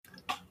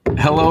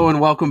Hello and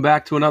welcome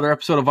back to another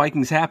episode of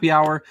Vikings Happy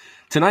Hour.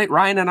 Tonight,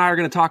 Ryan and I are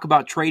going to talk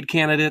about trade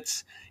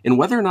candidates and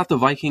whether or not the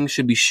Vikings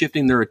should be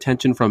shifting their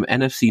attention from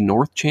NFC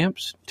North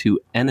champs to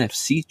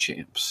NFC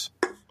champs.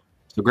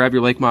 So grab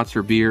your Lake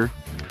Monster beer,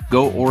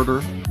 go order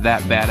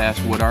that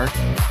badass wood art,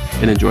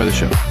 and enjoy the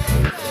show.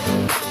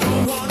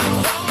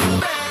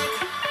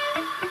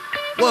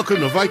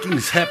 Welcome to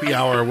Vikings Happy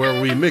Hour, where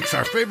we mix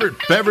our favorite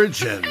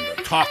beverage and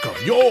talk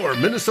of your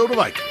Minnesota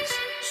Vikings.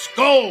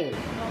 Skol!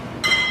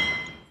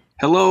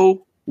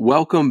 Hello,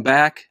 welcome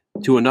back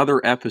to another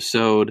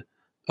episode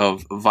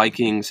of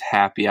Vikings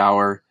Happy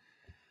Hour.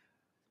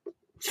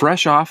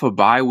 Fresh off a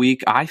bye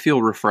week, I feel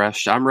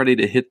refreshed. I'm ready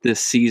to hit this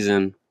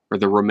season, or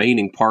the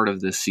remaining part of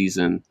this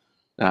season,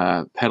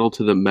 pedal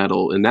to the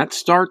metal. And that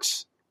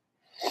starts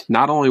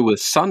not only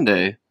with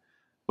Sunday,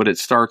 but it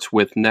starts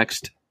with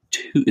next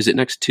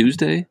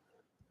Tuesday?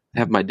 I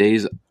have my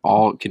days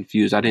all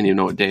confused. I didn't even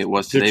know what day it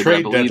was today. The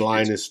trade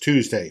deadline is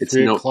Tuesday, it's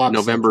 3 o'clock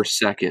November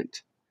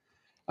 2nd.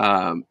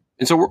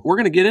 And so we're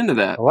going to get into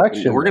that.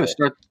 Election We're going to day.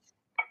 start.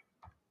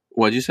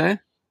 What'd you say?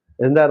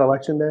 Isn't that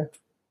election day?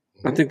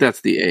 I think that's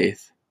the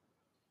 8th.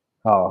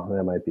 Oh,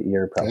 that might be.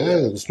 You're probably Yeah,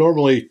 right. it's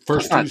normally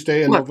first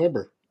Tuesday in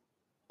November.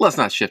 Let's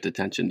not shift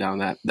attention down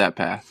that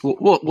path.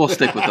 We'll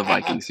stick with the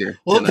Vikings here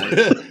Well,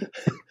 tonight.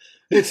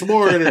 it's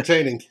more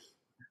entertaining.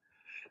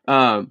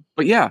 But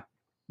yeah,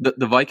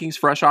 the Vikings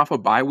fresh off a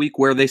bye week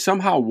where they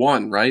somehow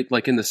won, right?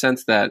 Like in the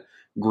sense that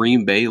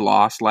Green Bay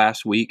lost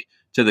last week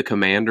to the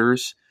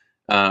Commanders.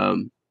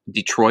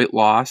 Detroit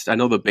lost. I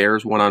know the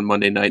Bears won on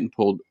Monday night and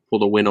pulled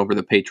a win over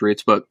the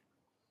Patriots, but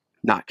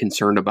not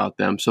concerned about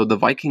them. So the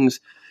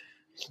Vikings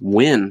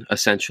win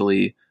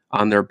essentially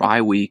on their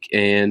bye week,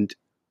 and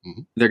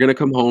they're going to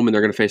come home and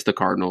they're going to face the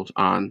Cardinals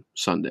on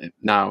Sunday.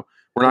 Now,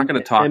 we're not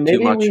going to talk too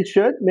much.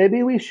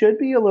 Maybe we should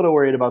be a little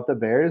worried about the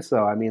Bears.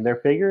 So I mean, they're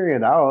figuring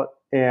it out,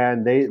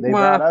 and they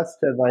brought us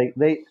to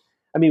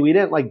we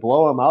didn't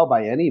blow them out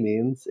by any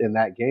means in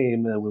that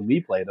game when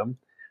we played them.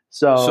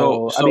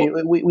 So I mean,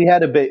 we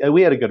had a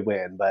good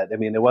win, but I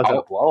mean, it wasn't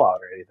a blowout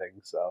or anything.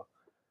 So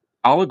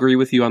I'll agree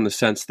with you on the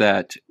sense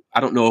that I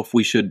don't know if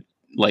we should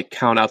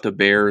count out the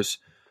Bears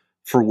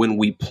for when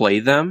we play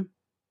them.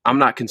 I'm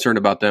not concerned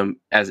about them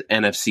as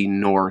NFC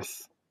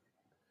North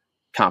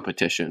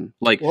competition.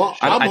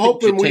 I'm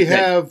hoping we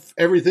have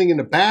everything in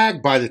the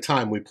bag by the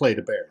time we play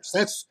the Bears.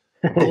 That's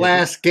the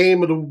last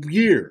game of the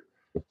year.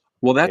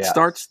 Well, that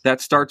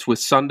starts with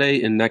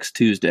Sunday and next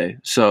Tuesday.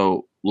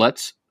 So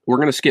we're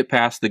going to skip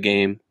past the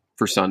game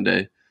for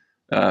Sunday.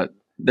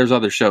 There's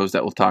other shows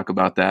that will talk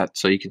about that,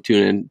 so you can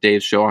tune in.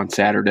 Dave's show on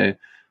Saturday.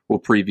 We'll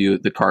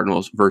preview the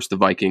Cardinals versus the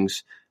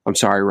Vikings. I'm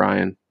sorry,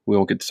 Ryan. We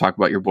won't get to talk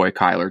about your boy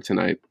Kyler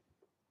tonight.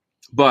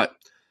 But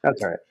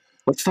that's all right.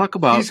 Let's talk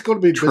about he's going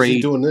to be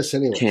busy doing this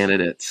anyway.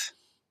 Candidates.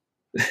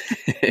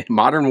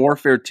 Modern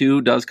Warfare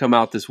 2 does come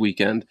out this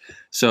weekend,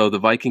 so the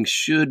Vikings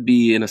should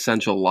be an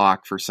essential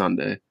lock for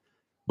Sunday.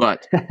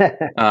 But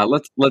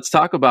let's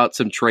talk about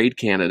some trade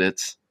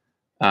candidates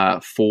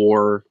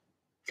for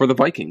the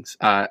Vikings.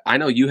 I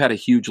know you had a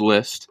huge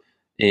list,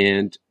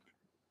 and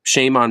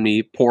shame on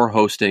me, poor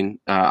hosting.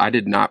 I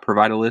did not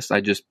provide a list.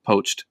 I just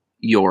poached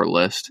your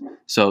list.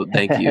 So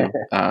thank you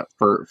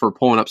for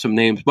pulling up some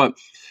names. But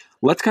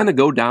let's kind of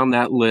go down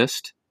that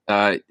list.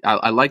 I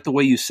like the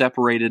way you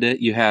separated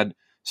it. You had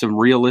some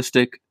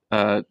realistic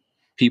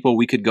people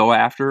we could go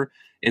after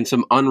and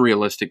some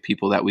unrealistic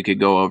people that we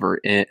could go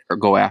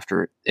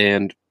after.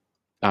 And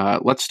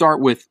let's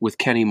start with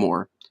Kenny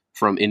Moore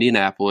from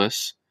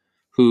Indianapolis,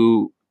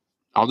 who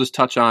I'll just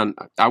touch on.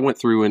 I went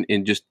through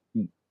and just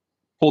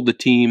pulled the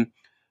team,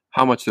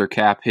 how much their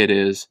cap hit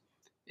is,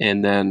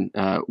 and then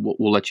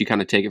we'll let you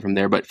kind of take it from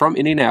there. But from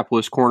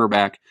Indianapolis,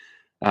 cornerback,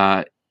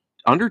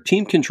 under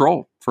team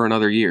control for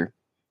another year,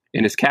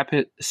 and his cap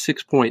hit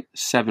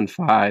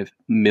 $6.75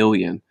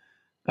 million.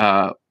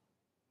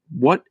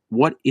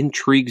 What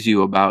intrigues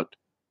you about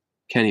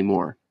Kenny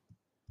Moore?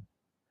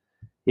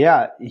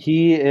 Yeah,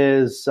 he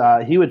is.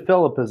 He would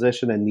fill a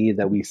position and need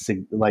that we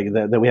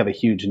that we have a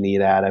huge need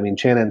at. I mean,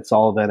 Shannon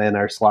Sullivan in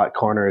our slot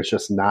corner is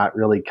just not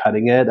really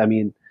cutting it. I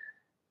mean,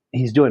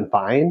 he's doing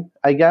fine,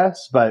 I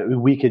guess, but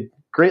we could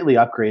greatly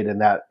upgrade in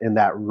that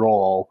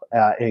role.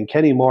 And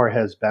Kenny Moore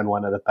has been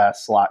one of the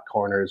best slot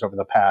corners over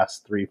the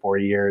past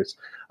 3-4 years,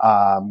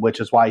 which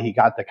is why he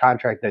got the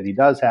contract that he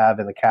does have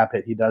and the cap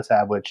hit he does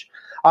have, which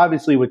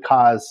obviously would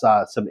cause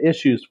some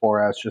issues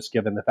for us, just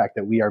given the fact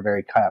that we are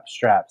very cap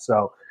strapped.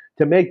 So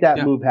to make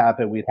that move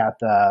happen, we'd have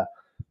to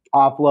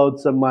offload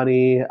some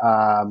money,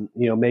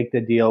 make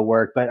the deal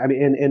work. But I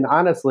mean, and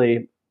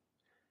honestly,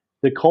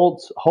 the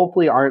Colts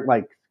hopefully aren't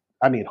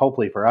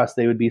hopefully for us,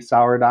 they would be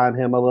soured on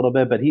him a little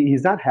bit, but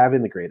he's not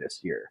having the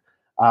greatest year.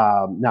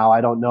 Now,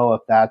 I don't know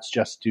if that's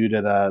just due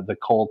to the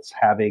Colts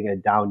having a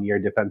down year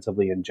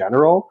defensively in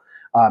general,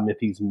 if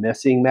he's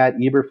missing Matt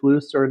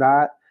Eberflus or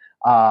not.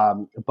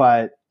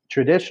 But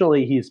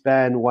traditionally, he's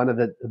been one of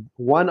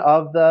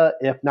the,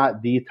 if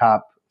not the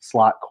top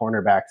slot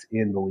cornerbacks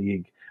in the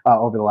league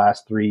over the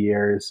last 3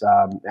 years.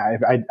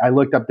 I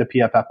looked up the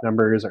PFF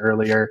numbers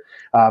earlier.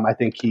 I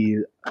think he,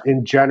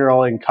 in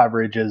general, in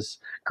coverage is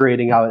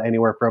grading out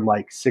anywhere from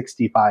like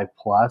 65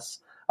 plus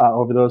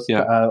over those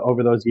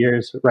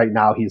years. Right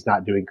now, he's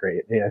not doing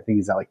great. I think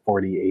he's at like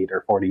 48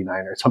 or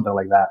 49 or something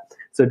like that.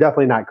 So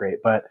definitely not great.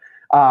 But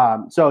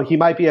so he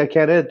might be a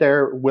candidate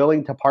they're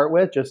willing to part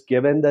with, just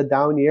given the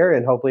down year,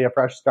 and hopefully a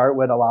fresh start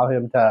would allow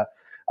him to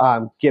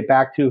get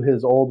back to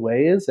his old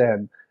ways.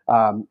 And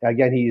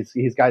again,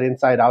 he's got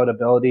inside out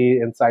ability,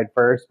 inside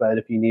first, but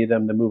if you need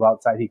him to move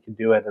outside, he can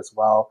do it as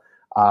well.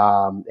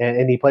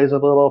 And he plays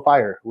with a little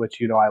fire,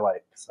 which I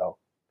like. So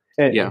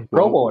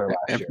Pro Bowler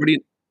last year.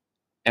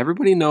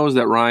 Everybody knows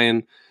that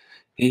Ryan,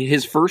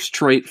 his first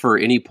trait for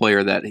any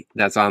player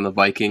that's on the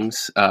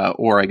Vikings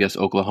or I guess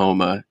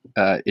Oklahoma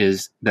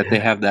is that they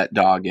have that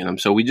dog in them.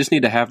 So we just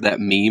need to have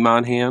that meme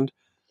on hand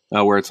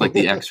where it's like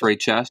the X-ray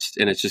chest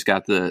and it's just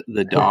got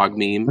the dog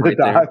meme right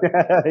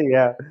there.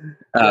 Yeah,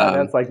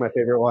 that's like my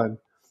favorite one.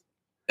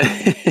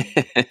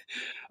 I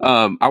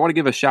want to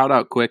give a shout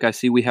out quick. I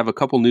see we have a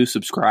couple new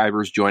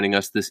subscribers joining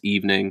us this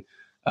evening,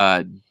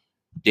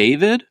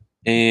 David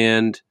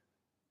and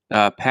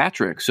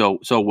Patrick. So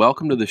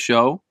welcome to the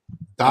show.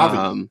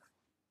 Davi.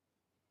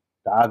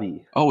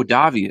 Oh,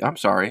 Davi. I'm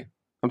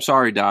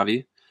sorry,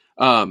 Davi.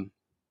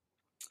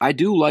 I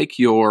do like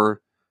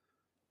your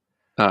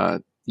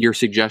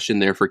suggestion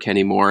there for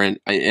Kenny Moore, and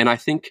I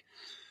think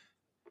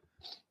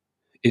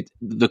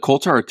the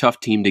Colts are a tough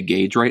team to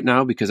gauge right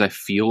now because I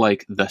feel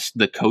like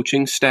the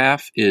coaching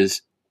staff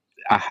is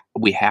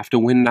we have to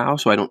win now,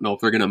 so I don't know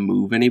if they're going to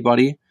move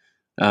anybody,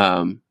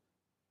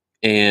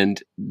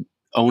 and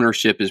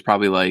ownership is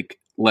probably like,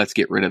 let's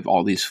get rid of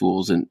all these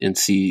fools and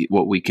see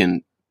what we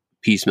can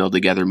piecemeal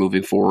together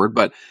moving forward.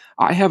 But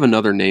I have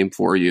another name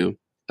for you,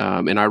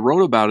 and I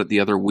wrote about it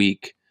the other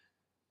week.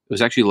 It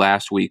was actually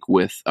last week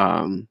with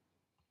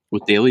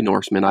Daily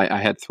Norseman. I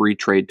had 3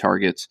 trade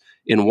targets,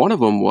 and one of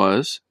them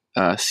was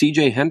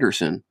C.J.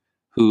 Henderson,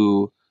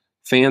 who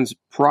fans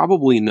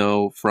probably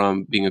know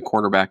from being a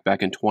cornerback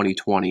back in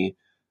 2020,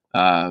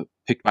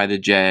 picked by the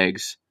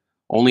Jags.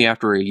 Only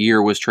after a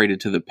year was traded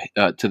to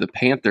the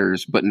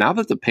Panthers. But now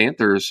that the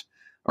Panthers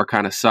are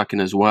kind of sucking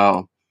as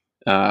well,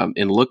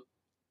 and look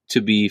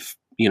to be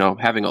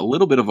having a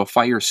little bit of a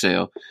fire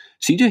sale,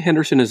 C.J.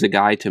 Henderson is a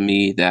guy to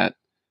me that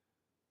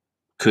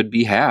could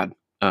be had,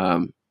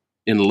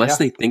 unless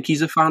they think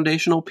he's a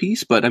foundational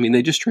piece. But I mean,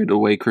 they just traded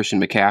away Christian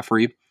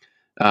McCaffrey.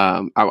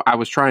 I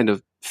was trying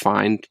to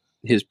find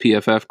his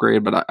PFF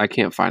grade, but I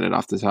can't find it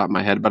off the top of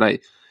my head. But I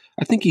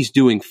think he's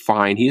doing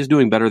fine. He is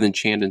doing better than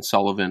Chandon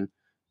Sullivan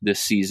this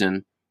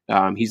season.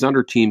 He's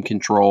under team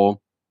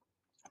control,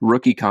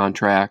 rookie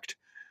contract,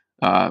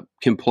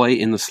 can play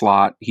in the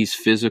slot. He's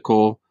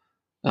physical.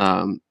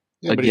 But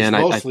again,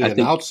 he's mostly an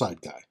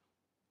outside guy.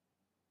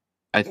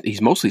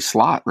 He's mostly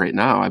slot right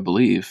now, I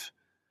believe.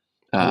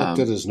 I looked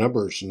at his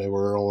numbers, and they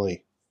were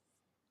only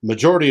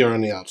majority are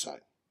on the outside.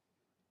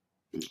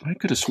 I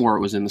could have swore it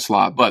was in the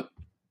slot, but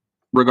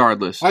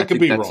regardless, I could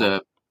be that's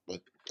wrong.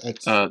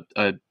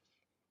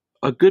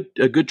 a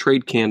good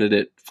trade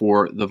candidate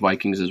for the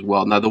Vikings as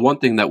well. Now, the one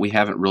thing that we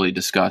haven't really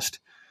discussed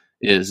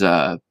is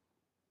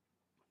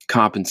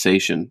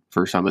compensation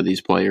for some of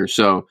these players.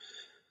 So,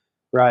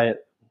 right,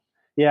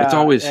 yeah, it's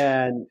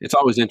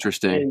always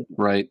interesting,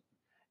 right?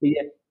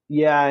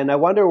 Yeah, and I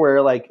wonder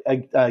where like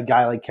a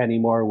guy like Kenny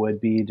Moore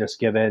would be, just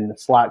given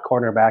slot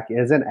cornerback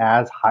isn't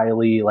as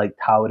highly like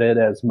touted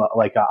as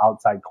like an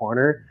outside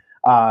corner,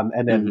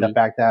 and then the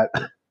fact that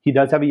he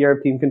does have a year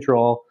of team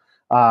control,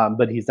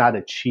 but he's not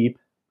a cheap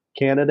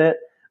candidate.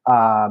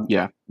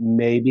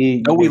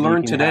 Maybe. We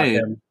learned today.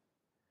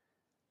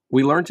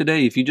 We learned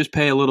today if you just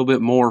pay a little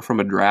bit more from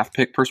a draft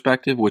pick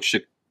perspective, which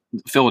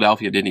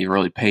Philadelphia didn't even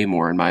really pay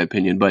more, in my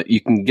opinion, but you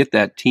can get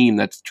that team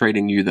that's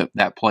trading you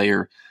that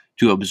player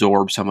to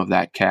absorb some of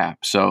that cap.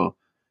 So,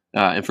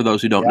 and for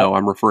those who don't know,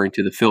 I'm referring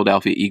to the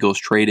Philadelphia Eagles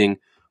trading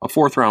a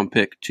 4th-round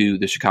pick to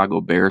the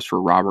Chicago Bears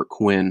for Robert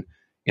Quinn,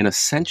 and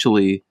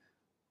essentially,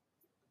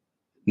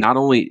 not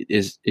only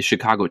is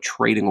Chicago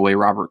trading away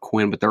Robert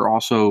Quinn, but they're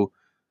also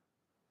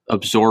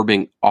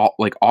absorbing all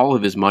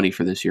of his money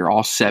for this year,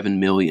 all $7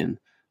 million.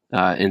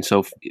 And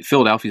so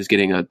Philadelphia is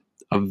getting a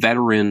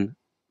veteran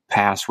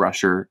pass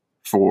rusher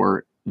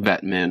for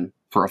Vetman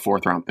for a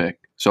 4th-round pick.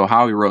 So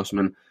Howie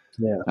Roseman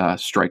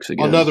strikes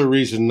again. Another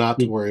reason not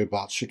to worry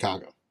about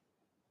Chicago.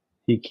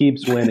 He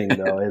keeps winning,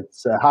 though.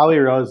 It's Howie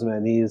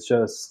Roseman.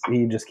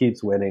 He just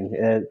keeps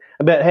winning.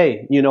 But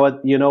hey, you know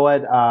what? You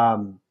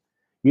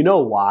know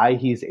why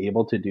he's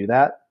able to do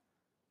that?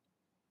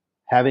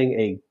 Having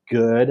a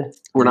good,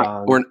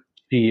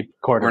 cheap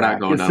quarterback.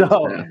 We're not going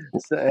down.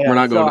 We're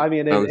not going. So I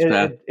mean,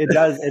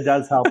 it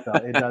does help though.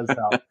 It does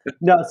help.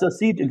 No, so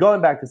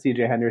going back to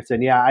C.J.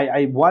 Henderson,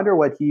 I wonder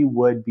what he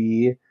would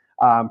be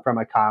from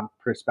a comp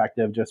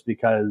perspective, just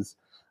because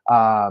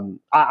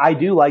I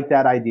do like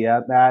that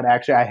idea, Matt.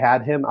 Actually, I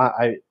had him.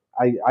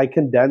 I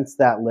condensed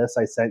that list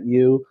I sent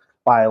you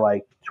by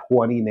like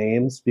 20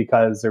 names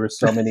because there were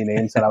so many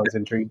names that I was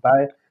intrigued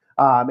by,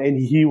 and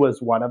he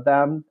was one of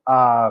them.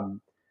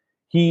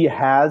 He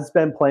has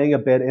been playing a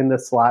bit in the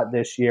slot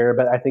this year,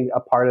 but I think a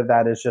part of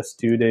that is just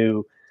due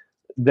to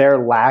their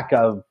lack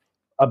of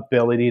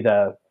ability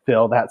to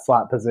fill that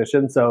slot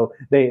position. So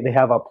they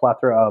have a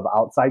plethora of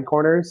outside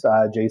corners.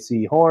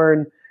 J.C.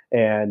 Horn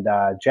and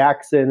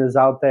Jackson is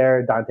out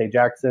there, Dante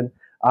Jackson.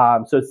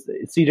 So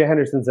C.J.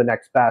 Henderson's the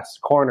next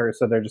best corner,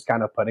 so they're just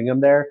kind of putting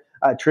him there.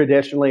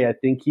 Traditionally, I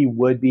think he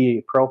would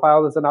be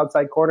profiled as an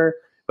outside corner,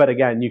 but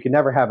again, you can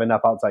never have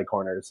enough outside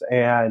corners.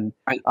 And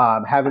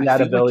having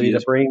that ability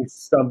to bring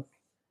some...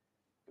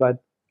 Go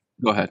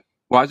ahead.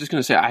 Well, I was just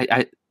going to say,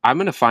 I'm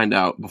going to find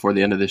out before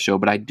the end of this show,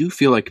 but I do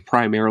feel like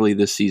primarily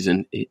this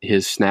season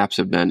his snaps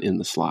have been in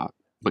the slot.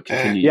 But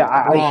continue.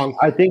 Yeah, wrong.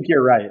 I think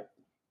you're right.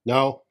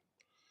 No.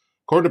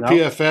 According to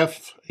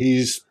PFF,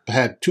 he's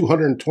had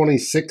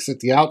 226 at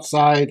the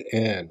outside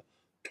and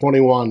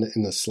 21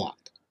 in the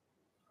slot.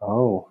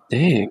 Oh,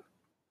 dang!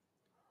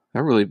 I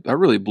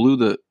really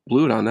blew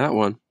it on that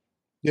one.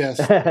 Yes.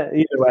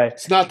 Either way,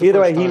 it's not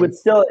either way. Time. He would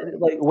still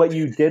what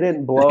you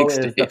didn't blow Thanks,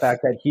 is Dave. The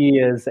fact that he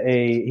is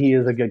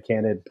a good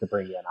candidate to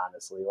bring in.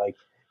 Honestly,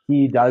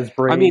 he does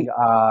bring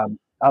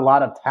a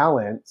lot of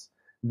talent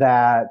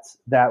that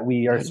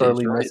we are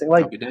sorely missing.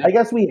 I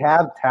guess we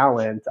have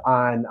talent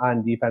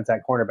on defense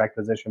at cornerback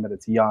position, but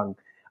it's young.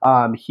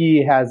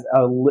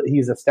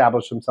 He's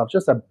established himself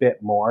just a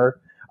bit more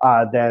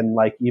than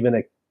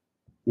even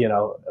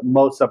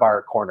most of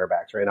our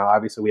cornerbacks right now.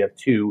 Obviously, we have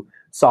two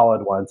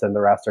solid ones, and the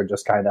rest are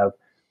just kind of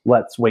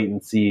let's wait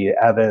and see.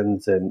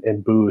 Evans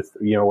and Booth,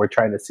 we're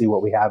trying to see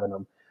what we have in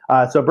them.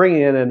 So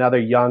bringing in another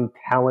young,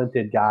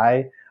 talented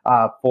guy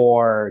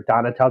for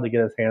Donatell to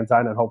get his hands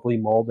on and hopefully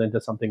mold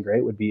into something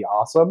great would be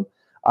awesome.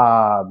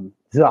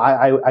 So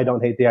I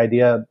don't hate the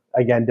idea.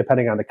 Again,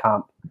 depending on the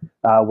comp,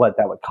 what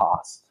that would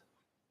cost.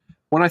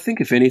 Well, I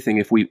think if anything,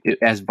 if we,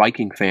 as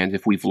Viking fans,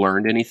 if we've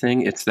learned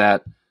anything, it's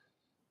that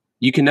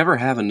you can never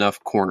have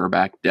enough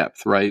cornerback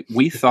depth, right?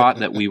 We thought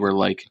that we were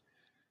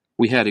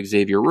we had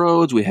Xavier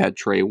Rhodes, we had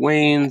Trey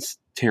Waynes,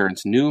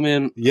 Terrence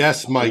Newman.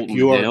 Yes, Mike, Colton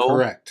you Hill. Are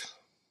correct.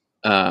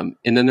 And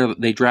then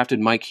they drafted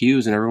Mike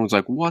Hughes, and everyone's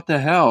like, what the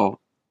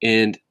hell?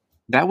 And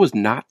that was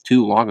not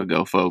too long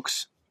ago,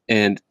 folks.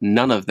 And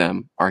none of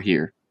them are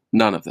here.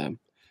 None of them.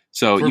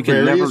 So you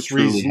can never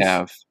truly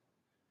have.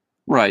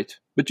 Right.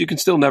 But you can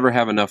still never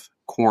have enough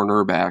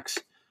cornerbacks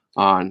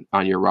on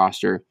your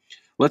roster.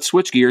 Let's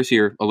switch gears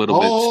here a little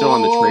bit. Still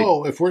on the trade.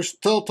 Oh, if we're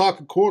still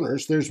talking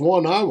corners, there's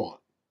one I want.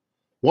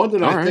 One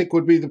that I think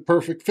would be the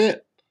perfect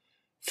fit.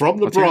 From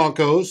the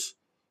Broncos,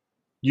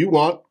 you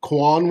want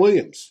Quan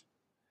Williams.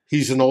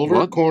 He's an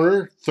older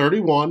corner,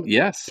 31.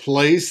 Yes.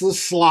 Plays the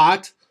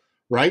slot,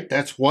 right?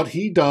 That's what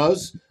he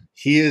does.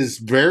 He is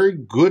very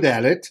good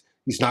at it.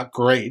 He's not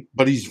great,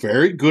 but he's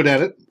very good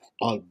at it.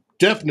 A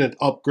definite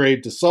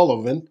upgrade to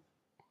Sullivan.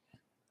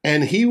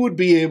 And he would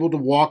be able to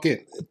walk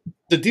in.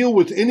 The deal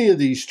with any of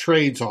these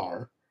trades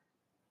are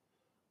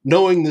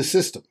knowing the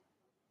system.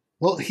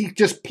 Well, he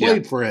just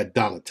played for Ed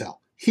Donatell.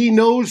 He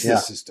knows the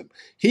system.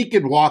 He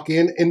could walk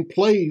in and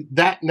play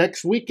that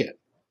next weekend.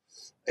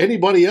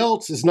 Anybody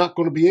else is not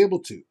going to be able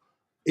to.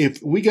 If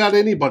we got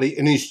anybody,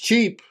 and he's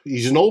cheap,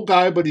 he's an old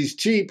guy, but he's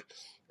cheap,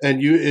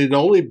 and it'd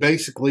only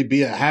basically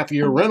be a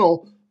half-year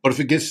rental, but if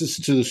it gets us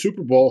to the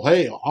Super Bowl,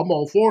 hey, I'm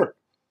all for it.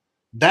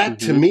 That,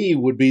 to me,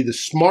 would be the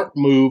smart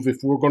move if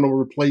we're going to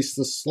replace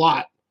the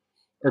slot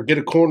or get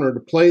a corner to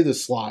play the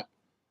slot,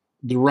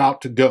 the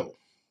route to go.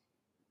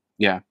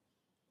 Yeah.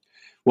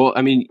 Well,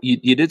 I mean,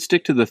 you did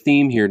stick to the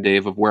theme here,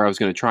 Dave, of where I was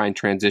going to try and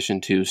transition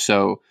to.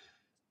 So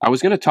I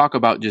was going to talk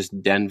about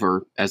just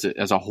Denver as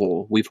a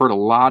whole. We've heard a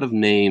lot of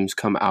names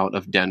come out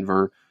of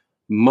Denver,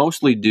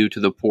 mostly due to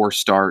the poor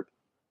start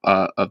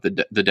of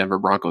the Denver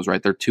Broncos,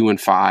 right? They're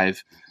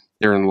 2-5.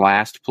 They're in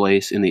last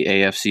place in the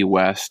AFC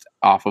West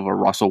off of a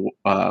Russell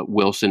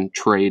Wilson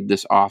trade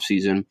this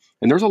offseason.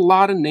 And there's a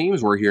lot of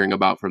names we're hearing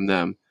about from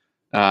them.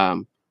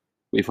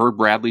 We've heard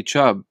Bradley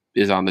Chubb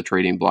is on the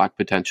trading block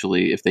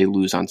potentially if they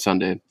lose on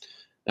Sunday.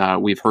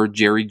 We've heard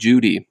Jerry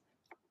Jeudy.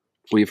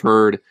 We've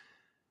heard,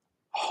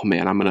 oh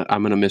man, I'm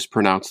gonna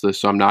mispronounce this,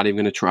 so I'm not even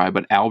gonna try.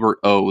 But Albert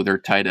O, their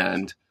tight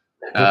end.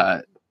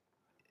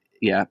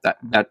 Yeah,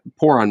 that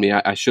poor on me.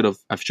 I should have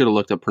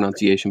looked up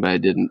pronunciation, but I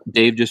didn't.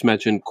 Dave just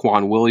mentioned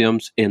Quan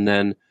Williams, and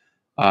then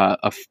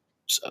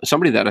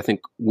somebody that I think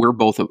we're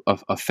both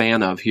a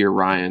fan of here,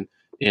 Ryan,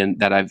 and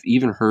that I've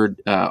even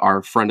heard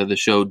our friend of the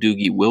show,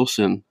 Doogie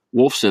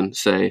Wolfson,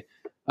 say.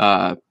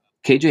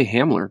 KJ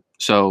Hamler.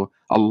 So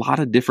a lot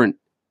of different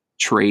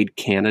trade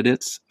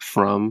candidates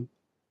from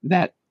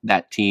that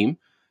team.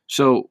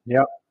 So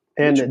yeah,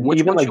 and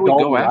even like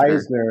Dalton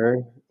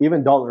Reisner,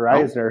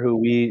 who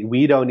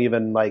we don't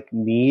even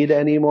need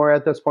anymore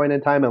at this point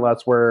in time,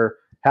 unless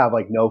have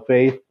no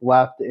faith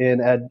left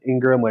in Ed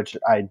Ingram, which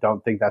I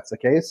don't think that's the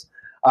case.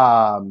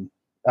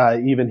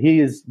 Even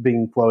he is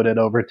being floated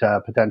over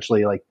to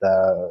potentially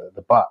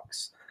the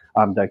Bucks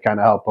to kind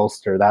of help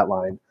bolster that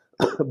line.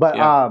 But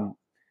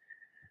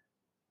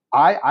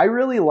I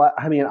really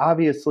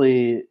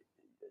obviously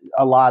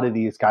a lot of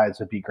these guys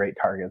would be great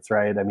targets,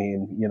 right? I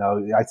mean,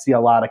 I see a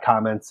lot of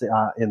comments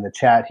in the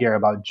chat here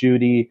about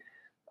Jeudy.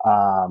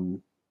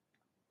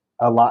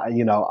 A lot,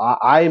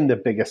 I'm the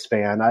biggest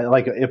fan. I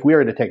like if we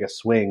were to take a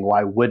swing,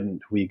 why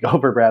wouldn't we go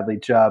for Bradley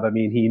Chubb? I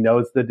mean, he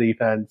knows the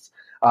defense.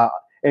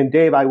 And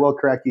Dave, I will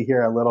correct you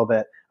here a little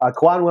bit.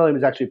 Quan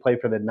Williams actually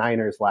played for the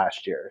Niners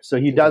last year, so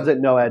he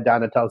doesn't know Ed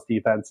Donatell's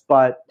defense.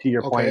 But to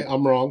your point,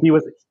 I'm wrong.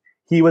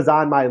 He was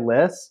on my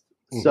list,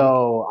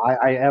 so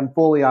I am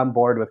fully on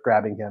board with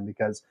grabbing him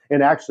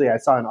and actually I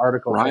saw an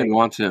article. Ryan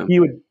wants him.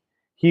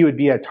 He would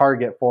be a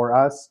target for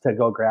us to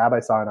go grab.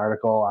 I saw an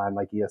article on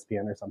like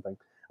ESPN or something.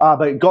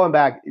 But going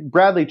back,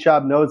 Bradley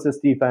Chubb knows this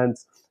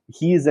defense.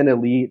 He's an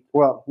elite,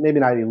 well, maybe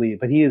not elite,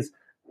 but he is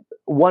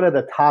one of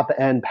the top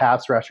end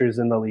pass rushers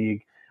in the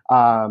league.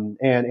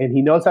 And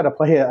he knows how to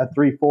play a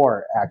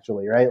 3-4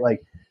 actually, right?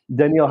 Like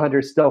Danielle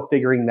Hunter's still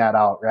figuring that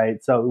out,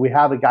 right? So we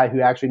have a guy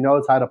who actually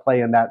knows how to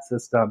play in that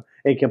system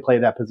and can play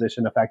that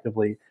position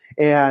effectively.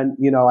 And,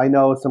 I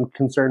know some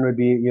concern would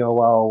be,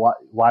 well,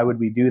 why would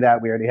we do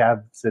that? We already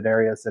have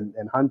Za'Darius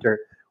and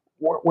Hunter.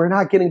 We're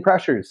not getting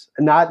pressures,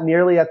 not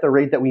nearly at the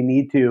rate that we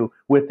need to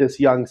with this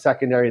young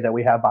secondary that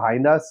we have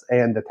behind us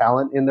and the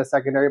talent in the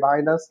secondary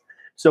behind us.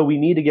 So we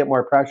need to get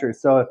more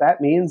pressures. So if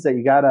that means that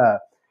you got to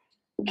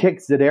kick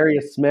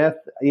Za'Darius Smith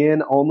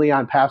in only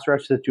on pass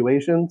rush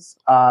situations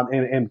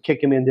and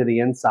kick him into the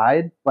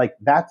inside, like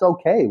that's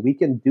okay. We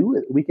can do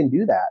it. We can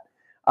do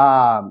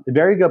that.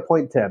 Very good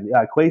point, Tim.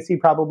 Kwesi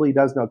probably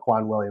does know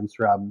Quan Williams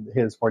from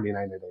his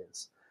 49er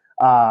days.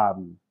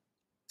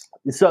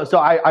 So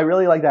I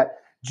really like that.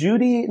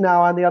 Judy,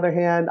 now on the other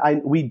hand,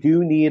 we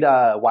do need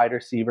a wide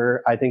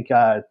receiver. I think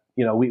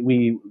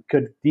we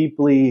could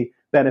deeply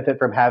benefit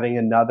from having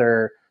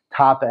another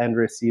top end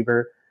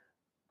receiver.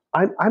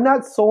 I'm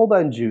not sold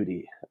on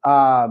Judy.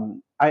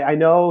 I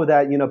know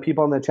that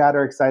people in the chat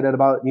are excited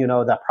about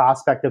the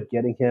prospect of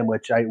getting him,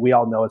 which we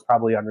all know is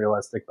probably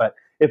unrealistic. But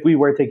if we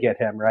were to get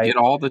him, right, get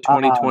all the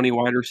 2020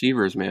 wide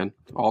receivers, man,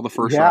 all the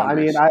first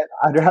rounders. I mean,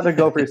 I'd rather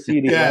go for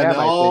CeeDee Lamb. And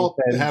all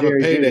have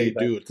Jerry a payday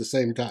Judy, due at the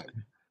same time.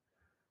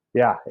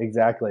 Yeah,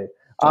 exactly.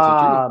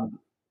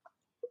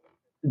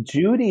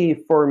 Judy,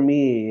 for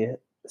me,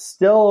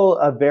 still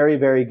a very,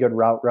 very good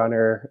route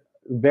runner,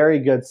 very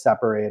good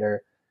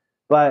separator,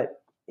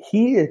 but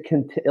he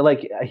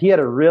had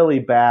a really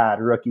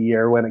bad rookie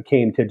year when it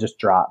came to just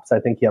drops. I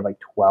think he had like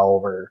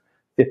 12 or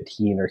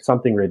 15 or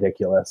something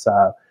ridiculous.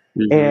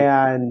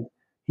 And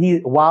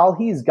while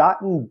he's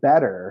gotten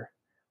better,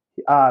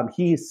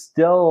 he's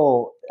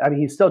still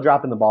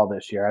dropping the ball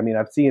this year. I mean,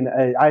 I've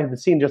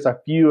seen just a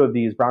few of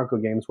these Bronco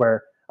games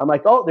where I'm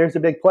like, oh, there's a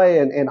big play,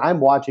 and I'm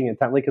watching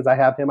intently because I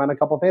have him on a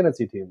couple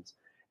fantasy teams.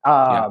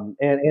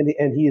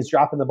 And he's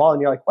dropping the ball,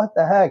 and you're like, what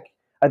the heck?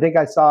 I think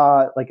I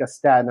saw like a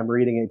stat, and I'm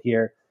reading it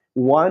here.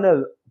 One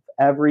of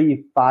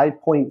every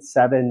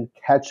 5.7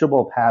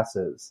 catchable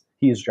passes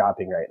he's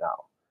dropping right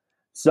now.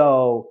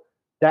 So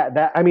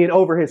that I mean,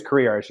 over his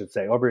career, I should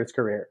say, over his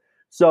career.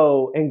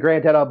 So, and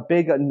granted, a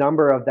big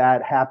number of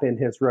that happened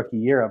his rookie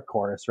year, of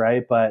course,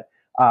 right? But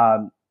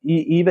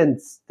even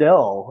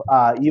still,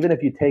 even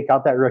if you take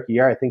out that rookie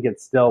year, I think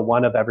it's still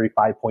one of every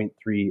 5.3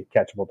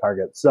 catchable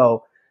targets.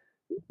 So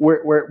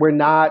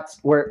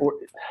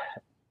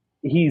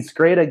he's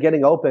great at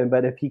getting open,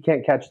 but if he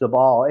can't catch the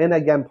ball, and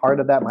again,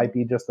 part of that might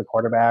be just the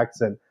quarterbacks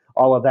and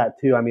all of that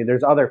too. I mean,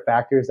 there's other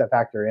factors that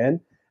factor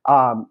in.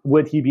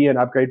 Would he be an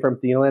upgrade from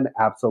Thielen?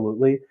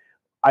 Absolutely.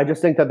 I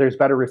just think that there's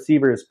better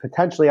receivers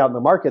potentially out in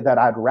the market that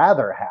I'd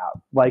rather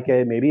have, like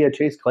maybe a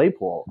Chase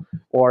Claypool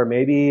or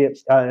maybe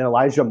an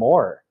Elijah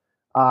Moore.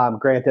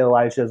 Granted,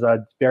 Elijah's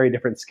a very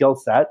different skill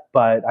set,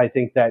 but I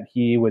think that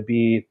he would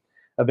be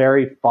a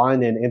very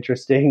fun and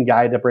interesting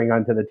guy to bring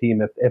onto the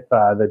team if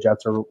the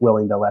Jets are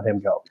willing to let him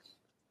go.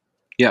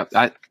 Yeah,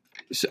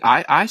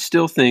 I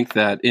still think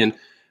that in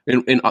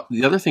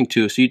the other thing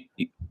too. So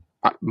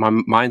my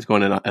mind's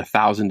going in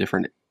 1,000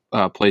 different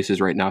places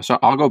right now. So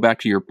I'll go back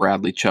to your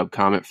Bradley Chubb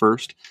comment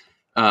first.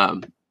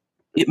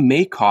 It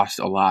may cost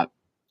a lot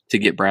to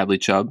get Bradley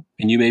Chubb,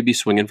 and you may be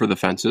swinging for the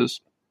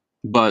fences,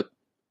 but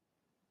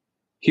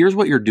here's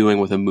what you're doing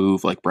with a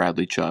move like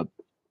Bradley Chubb.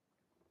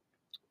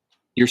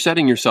 You're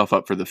setting yourself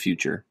up for the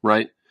future,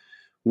 right?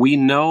 We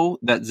know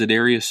that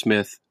Za'Darius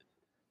Smith,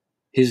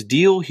 his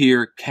deal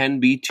here can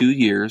be 2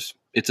 years.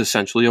 It's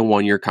essentially a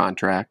 1-year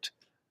contract.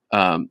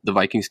 The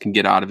Vikings can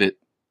get out of it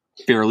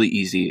fairly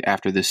easy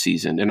after this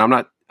season. And I'm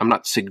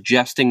not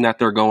suggesting that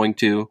they're going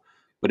to,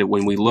 but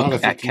when we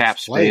look at cap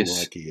space,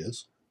 like he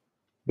is.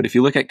 But if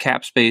you look at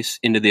cap space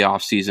into the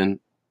offseason,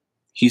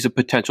 he's a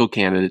potential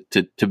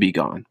candidate to be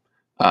gone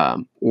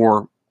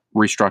or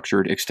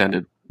restructured,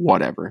 extended,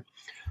 whatever.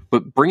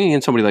 But bringing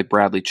in somebody like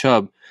Bradley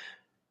Chubb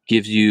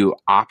gives you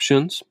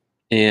options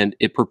and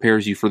it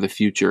prepares you for the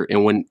future.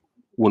 And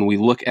when we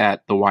look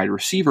at the wide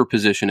receiver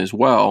position as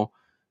well,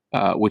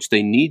 which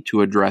they need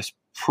to address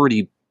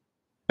pretty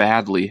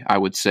badly, I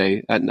would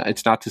say.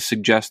 It's not to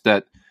suggest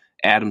that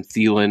Adam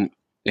Thielen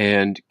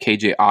and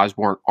KJ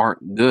Osborne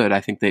aren't good.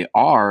 I think they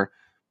are,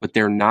 but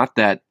they're not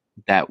that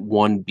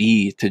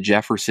 1B to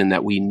Jefferson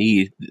that we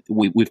need.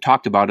 We've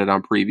talked about it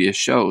on previous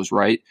shows,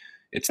 right?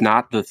 It's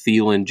not the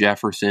Thielen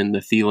Jefferson, the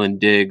Thielen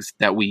Diggs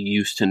that we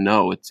used to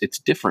know. It's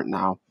different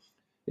now.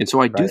 And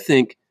so I do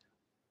think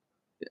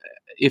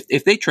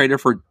if they traded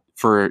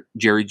for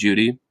Jerry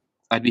Jeudy,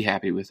 I'd be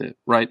happy with it,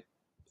 right?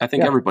 I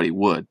think everybody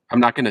would. I'm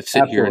not going to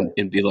sit here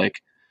and be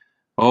like,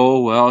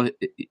 oh, well,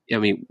 I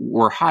mean,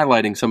 we're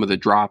highlighting some of the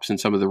drops and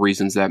some of the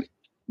reasons that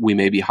we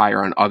may be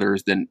higher on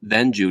others than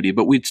Jeudy,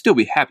 but we'd still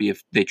be happy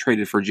if they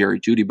traded for Jerry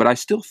Jeudy. But I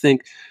still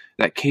think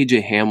that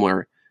KJ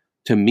Hamler,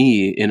 to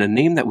me, in a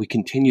name that we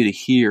continue to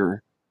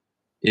hear,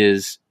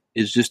 is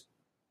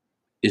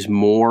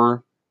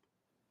more,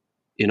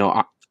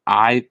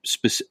 I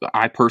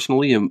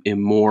personally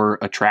am more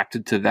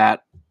attracted to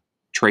that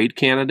trade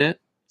candidate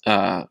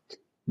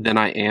than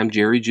I am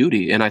Jerry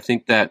Jeudy. And I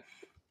think that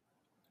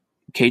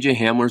KJ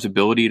Hamler's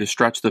ability to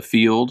stretch the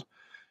field,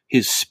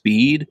 his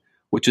speed,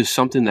 which is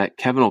something that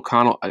Kevin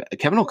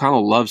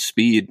O'Connell loves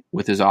speed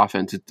with his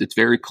offense. It's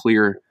very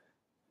clear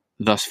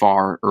thus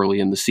far early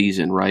in the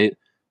season, right?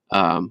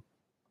 And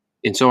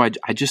so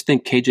I just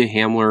think KJ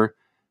Hamler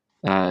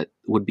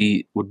would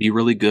be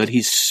really good.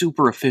 He's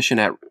super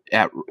efficient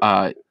at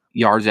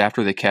yards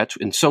after the catch,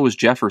 and so is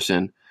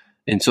Jefferson.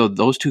 And so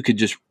those two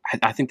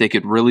I think they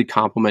could really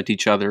complement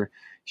each other.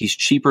 He's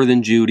cheaper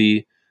than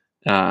Jeudy.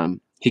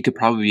 He could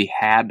probably be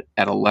had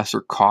at a lesser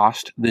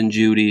cost than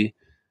Jeudy.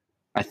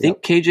 I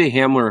think KJ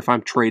Hamler, if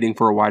I'm trading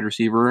for a wide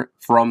receiver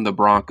from the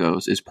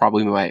Broncos, is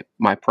probably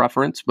my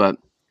preference. But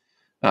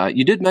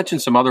you did mention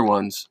some other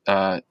ones.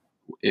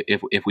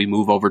 If we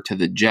move over to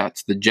the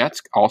Jets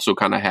also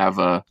kind of have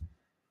a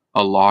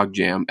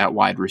logjam at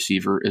wide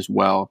receiver as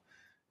well.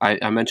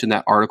 I mentioned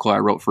that article I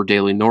wrote for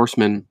Daily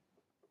Norseman.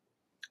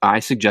 I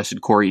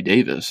suggested Corey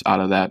Davis out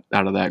of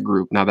that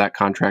group. Now that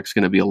contract's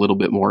going to be a little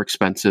bit more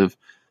expensive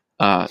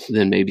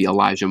than maybe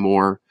Elijah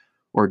Moore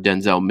or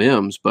Denzel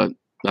Mims. But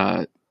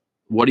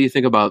what do you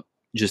think about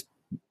just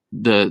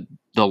the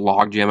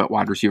logjam at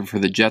wide receiver for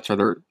the Jets? Are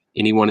there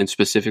anyone in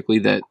specifically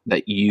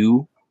that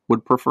you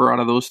would prefer out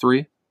of those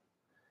three?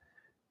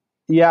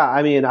 Yeah,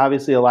 I mean,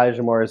 obviously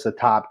Elijah Moore is the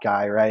top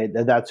guy, right?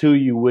 That's who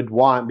you would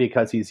want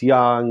because he's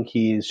young.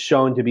 He's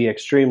shown to be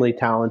extremely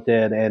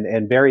talented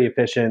and very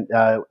efficient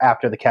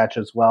after the catch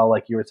as well,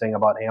 like you were saying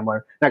about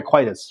Hamler. Not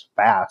quite as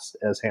fast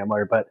as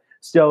Hamler, but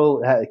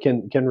still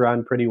can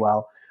run pretty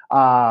well.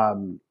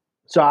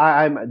 So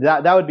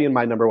that would be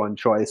my number one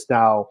choice.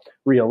 Now,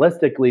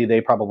 realistically,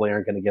 they probably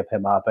aren't going to give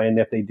him up, and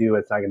if they do,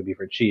 it's not going to be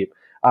for cheap.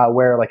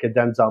 Where like a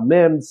Denzel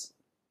Mims,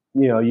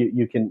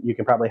 you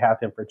can probably have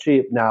him for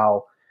cheap.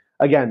 Now,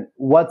 again,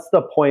 what's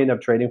the point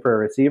of trading for a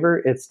receiver?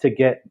 It's to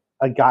get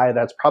a guy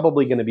that's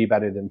probably going to be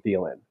better than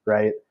Thielen,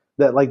 right?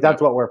 That's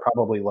what we're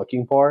probably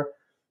looking for.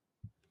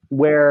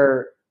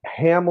 Where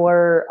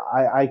Hamler,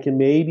 I can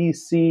maybe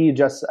see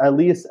just at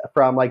least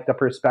from like the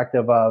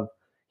perspective of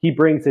he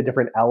brings a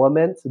different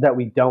element that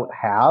we don't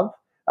have.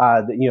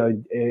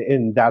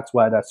 And that's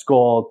what a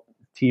Skull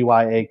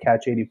TYA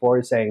Catch 84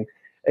 is saying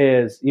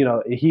is,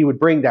 he would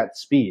bring that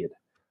speed.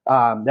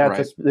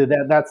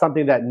 That's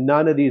something that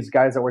none of these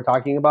guys that we're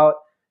talking about,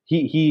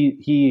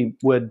 he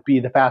would be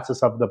the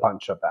fastest of the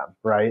bunch of them,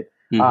 right?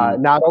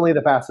 Mm-hmm. Not only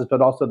the fastest,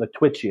 but also the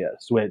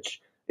twitchiest,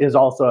 which is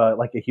also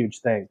like a huge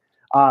thing.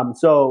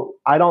 So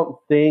I don't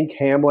think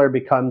Hamler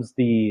becomes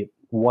the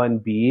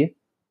 1B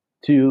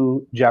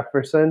to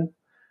Jefferson,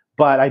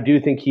 but I do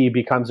think he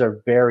becomes a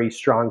very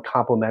strong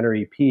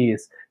complementary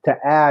piece to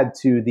add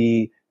to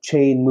the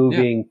chain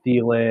moving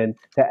Thielen,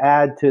 to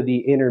add to the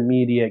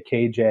intermediate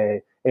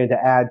KJ, and to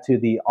add to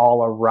the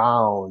all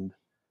around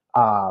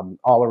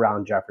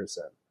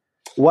Jefferson.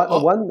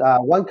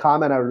 One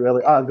comment I would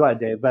really go ahead,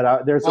 Dave.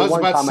 But there's one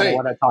comment I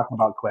want to talk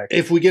about quick.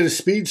 If we get a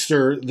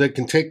speedster that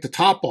can take the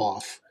top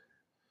off,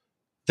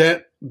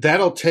 that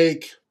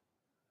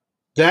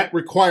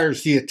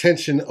requires the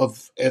attention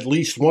of at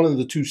least one of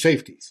the two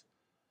safeties.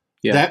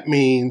 Yeah. That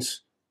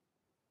means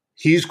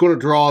he's going to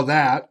draw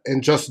that,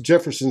 and Justin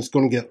Jefferson's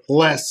going to get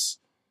less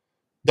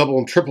double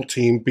and triple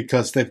team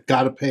because they've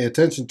got to pay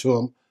attention to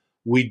him.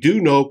 We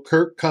do know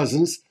Kirk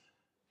Cousins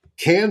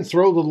can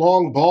throw the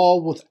long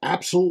ball with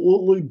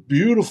absolutely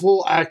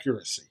beautiful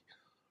accuracy,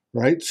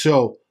 right?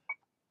 So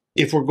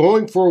if we're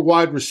going for a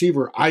wide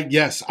receiver, I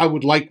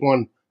would like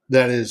one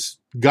that has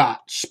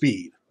got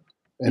speed,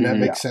 and that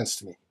makes sense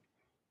to me.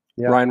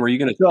 Yeah. Ryan, were you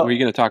going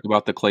to talk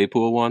about the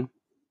Claypool one?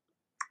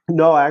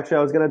 No, actually,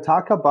 I was going to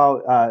talk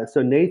about.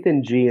 So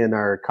Nathan G in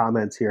our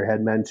comments here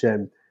had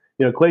mentioned,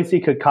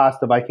 Kwesi could cost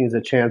the Vikings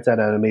a chance at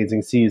an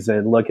amazing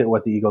season. Look at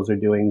what the Eagles are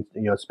doing,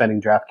 spending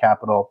draft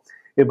capital.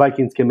 If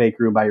Vikings can make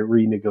room by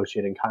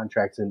renegotiating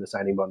contracts and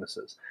signing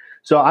bonuses.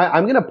 So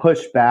I'm going to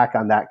push back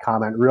on that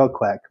comment real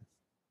quick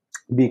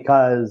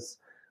because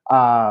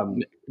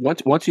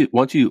once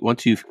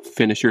you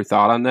finish your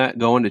thought on that,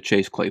 go into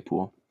Chase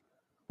Claypool.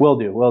 Will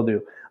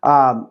do.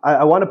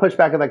 I want to push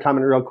back on that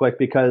comment real quick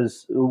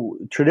because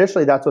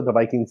traditionally that's what the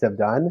Vikings have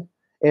done.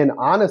 And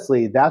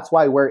honestly, that's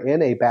why we're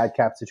in a bad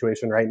cap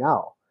situation right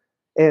now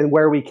and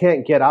where we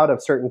can't get out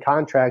of certain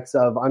contracts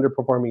of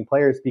underperforming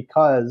players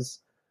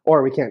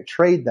or we can't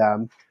trade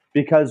them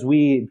because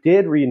we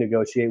did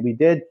renegotiate. We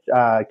did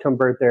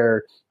convert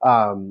their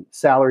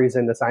salaries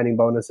into signing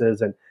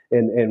bonuses, and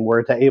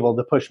we're able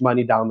to push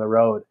money down the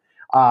road.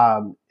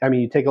 I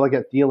mean, you take a look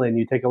at Thielen,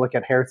 you take a look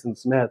at Harrison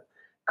Smith,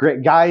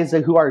 great guys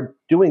who are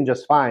doing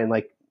just fine.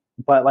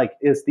 But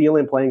is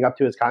Thielen playing up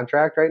to his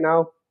contract right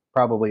now?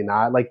 Probably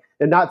not.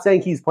 And not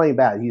saying he's playing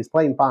bad. He's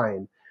playing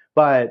fine.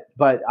 But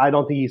I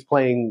don't think he's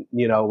playing,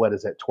 what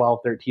is it,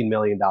 $12-13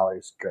 million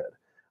good.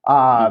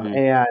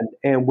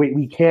 And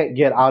we can't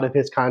get out of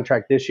his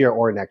contract this year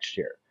or next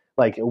year.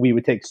 We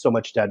would take so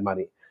much dead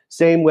money.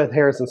 Same with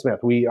Harrison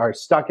Smith. We are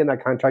stuck in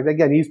that contract.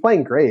 Again, he's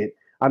playing great.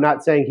 I'm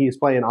not saying he's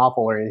playing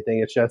awful or anything.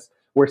 It's just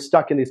we're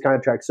stuck in these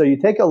contracts. So you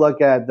take a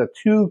look at the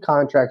 2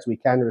 contracts we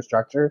can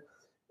restructure.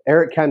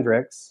 Eric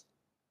Kendricks,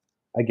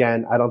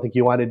 again, I don't think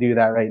you want to do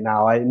that right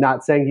now. I'm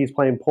not saying he's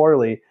playing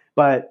poorly,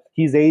 but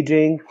he's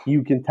aging.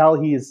 You can tell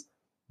he's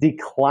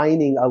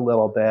declining a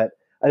little bit.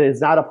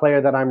 It's not a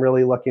player that I'm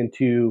really looking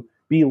to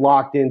be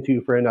locked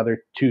into for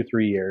another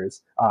 2-3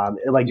 years,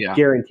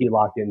 guaranteed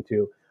locked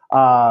into.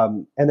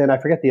 And then I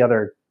forget the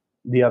other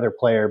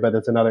player, but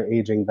it's another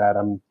aging vet.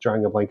 I'm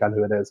drawing a blank on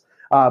who it is.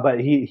 But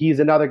he's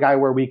another guy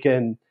where we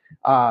can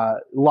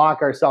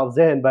lock ourselves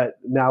in, but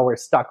now we're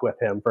stuck with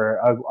him for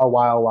a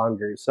while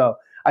longer. So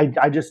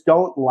I just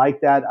don't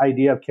like that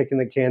idea of kicking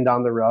the can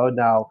down the road.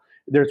 Now,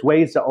 there's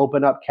ways to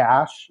open up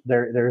cash.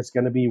 There's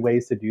going to be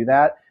ways to do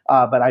that.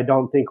 But I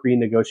don't think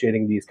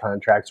renegotiating these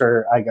contracts,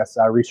 or I guess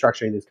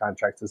restructuring these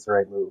contracts, is the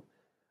right move.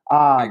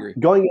 I agree.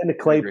 Going into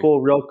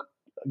Claypool real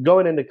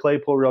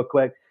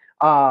quick.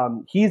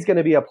 He's going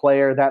to be a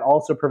player that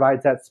also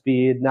provides that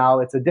speed. Now,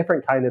 it's a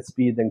different kind of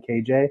speed than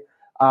KJ,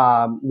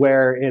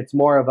 where it's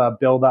more of a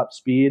build-up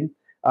speed.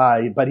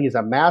 But he's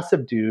a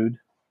massive dude,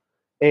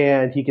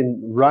 and he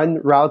can run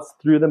routes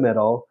through the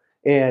middle,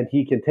 and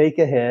he can take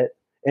a hit,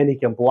 and he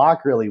can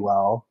block really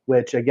well,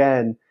 which,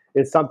 again,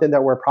 is something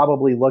that we're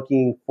probably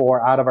looking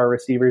for out of our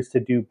receivers to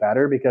do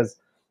better, because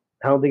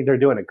I don't think they're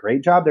doing a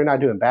great job. They're not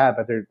doing bad,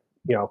 but they're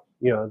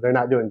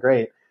not doing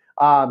great.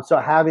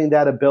 So having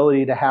that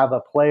ability to have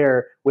a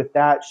player with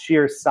that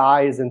sheer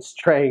size and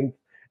strength,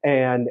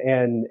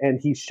 and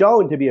he's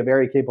shown to be a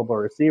very capable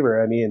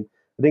receiver. I mean,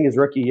 I think his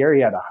rookie year,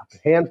 he had a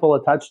handful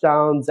of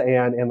touchdowns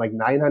and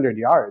 900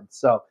 yards.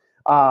 So,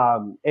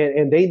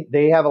 and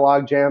they have a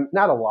log jam,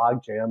 not a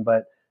log jam,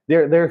 but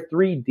they're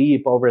 3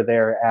 deep over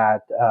there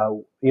at,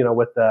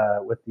 with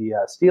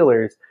the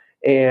Steelers,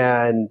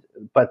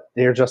 but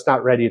they're just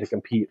not ready to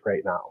compete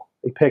right now.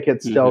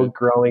 Pickett's still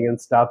growing and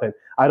stuff, and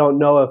I don't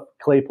know if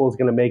Claypool's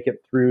going to make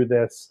it through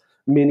this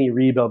mini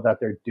rebuild that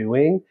they're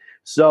doing.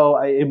 So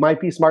it might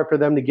be smart for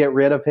them to get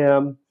rid of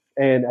him.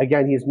 And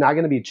again, he's not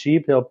going to be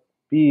cheap. He'll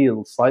be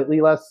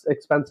slightly less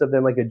expensive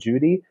than a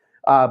Judy,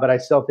 but I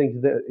still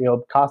think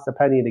that cost a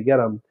penny to get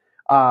him.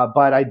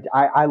 But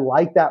I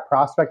like that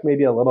prospect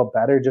maybe a little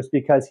better, just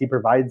because he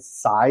provides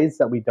size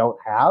that we don't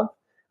have.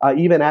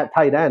 Even at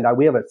tight end,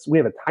 we have a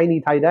tiny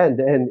tight end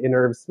in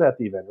Irv Smith,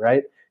 even,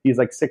 right? He's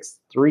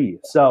 6'3".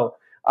 So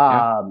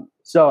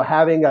so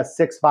having a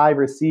 6'5"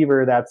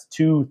 receiver that's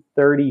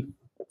 230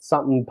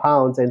 something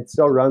pounds and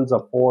still runs a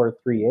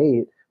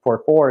 4.38,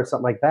 4.4,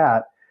 something like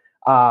that.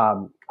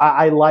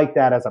 I like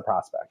that as a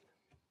prospect.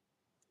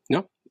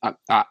 No,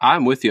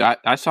 I'm with you.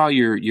 I saw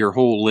your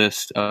whole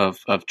list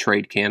of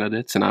trade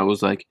candidates, and I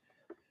was like,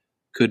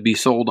 could be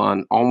sold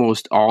on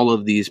almost all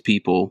of these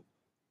people.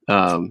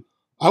 I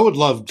would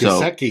love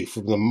Gesicki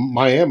from the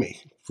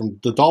Miami, from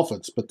the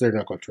Dolphins, but they're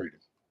not going to trade him.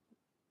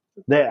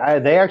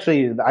 They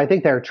actually, I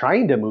think they're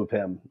trying to move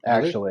him,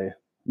 actually,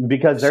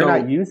 because they're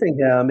not using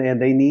him,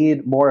 and they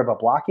need more of a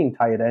blocking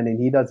tight end,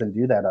 and he doesn't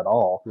do that at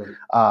all.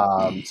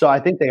 Right. So I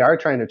think they are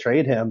trying to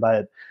trade him,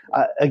 but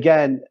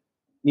again,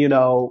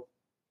 Gesicki's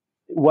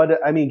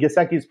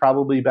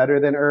probably better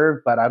than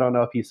Irv, but I don't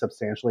know if he's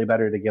substantially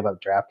better to give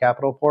up draft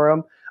capital for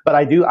him.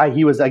 But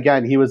he was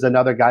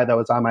another guy that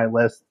was on my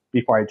list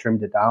before I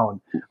trimmed it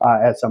down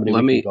as somebody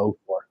we could go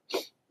for.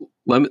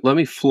 Let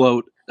me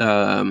float.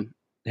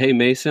 Hey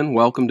Mason,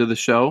 welcome to the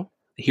show.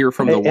 Here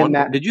from the one.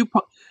 Matt, Dave?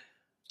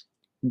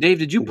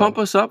 Did you pump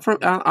us up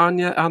on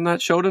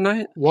that show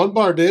tonight? One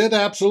Bar did,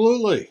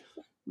 absolutely.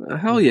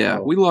 Hell yeah,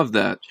 we love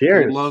that.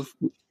 Cheers.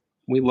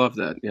 We love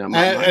that. Yeah,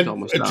 and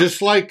almost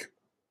just like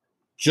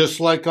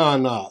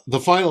on the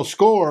Final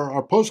Score,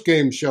 our post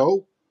game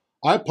show.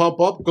 I pump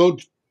up. Go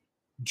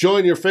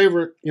join your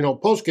favorite,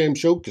 post game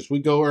show, because we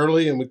go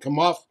early and we come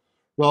off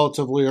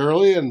relatively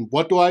early. And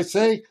what do I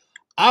say?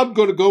 I'm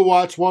going to go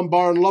watch One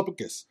Bar in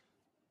Lubbockis.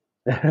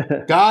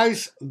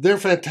 Guys, they're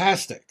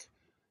fantastic.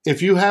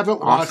 If you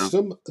haven't watched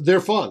them, they're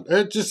fun.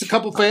 They're just a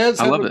couple fans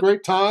having a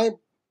great time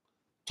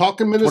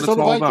talking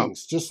Minnesota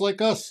Vikings, just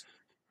like us.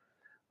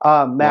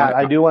 Matt,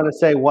 I do want to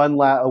say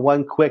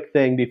one quick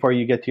thing before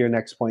you get to your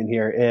next point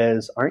here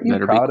is, aren't you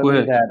proud of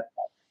me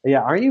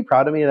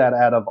that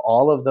out of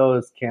all of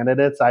those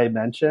candidates I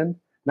mentioned,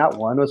 not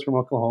one was from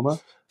Oklahoma?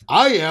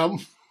 I am.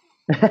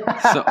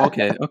 So,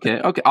 okay.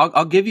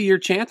 I'll give you your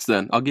chance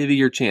then. I'll give you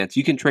your chance.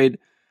 You can trade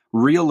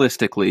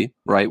realistically,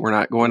 right? We're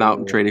not going out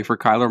and trading for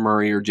Kyler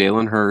Murray or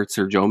Jalen Hurts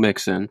or Joe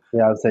Mixon.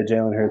 Yeah, I would say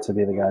Jalen Hurts would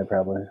be the guy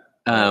probably.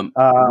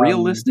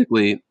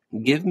 Realistically,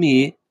 give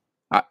me.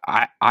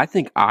 I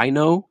think I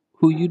know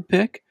who you'd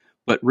pick,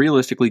 but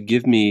realistically,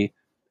 give me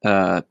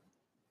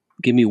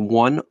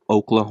one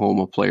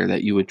Oklahoma player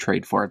that you would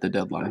trade for at the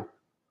deadline.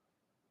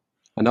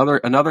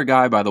 Another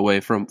guy, by the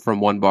way, from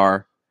One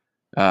Bar,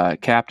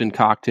 Captain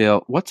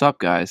Cocktail. What's up,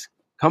 guys?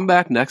 Come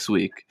back next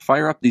week.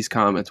 Fire up these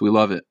comments. We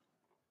love it.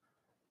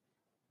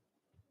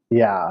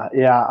 Yeah.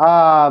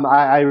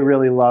 I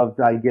really love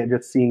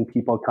just seeing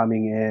people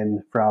coming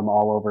in from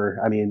all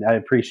over. I mean, I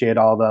appreciate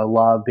all the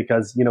love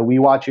because, we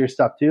watch your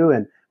stuff too,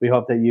 and we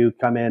hope that you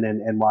come in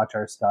and watch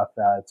our stuff.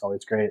 It's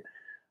always great.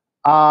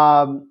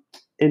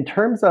 In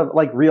terms of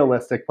like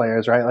realistic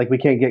players, right? Like we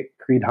can't get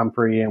Creed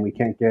Humphrey and we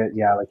can't get,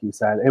 like you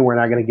said, and we're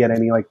not going to get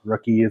any like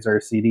rookies or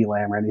CeeDee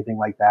Lamb or anything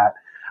like that.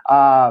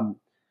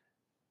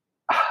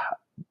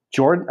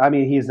 Jordan, I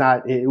mean,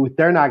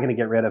 they're not going to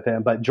get rid of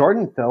him, but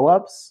Jordan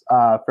Phillips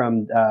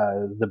from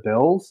the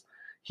Bills,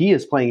 he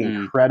is playing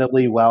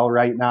incredibly well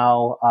right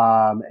now.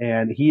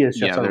 And he is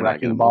just a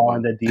wrecking ball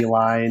on the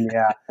D-line.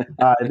 Yeah.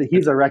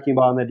 He's a wrecking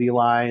ball on the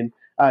D-line.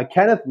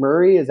 Kenneth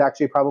Murray is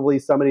actually probably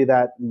somebody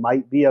that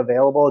might be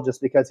available just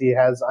because he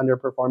has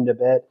underperformed a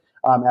bit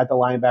at the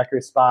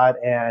linebacker spot.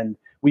 And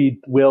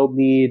we will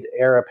need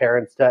heir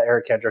apparents to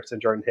Eric Kendricks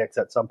and Jordan Hicks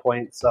at some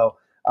point. So,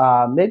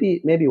 maybe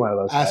one of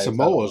those guys.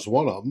 Asamoah is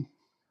one of them.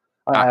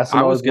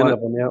 Asamoah is one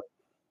of them. Yeah.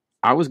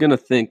 I was gonna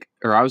say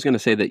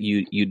that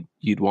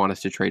you'd want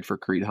us to trade for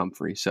Creed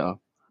Humphrey.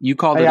 So you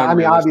called it. I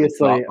mean, obviously,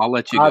 so I'll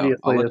let you go.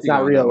 Obviously, it's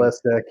not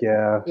realistic.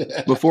 Yeah.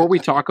 Before we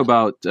talk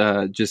about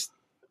just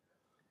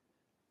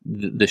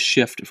the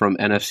shift from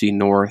NFC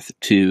North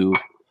to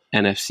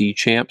NFC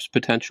champs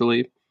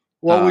potentially.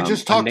 Well, we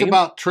just talked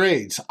about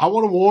trades. I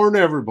want to warn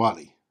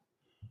everybody.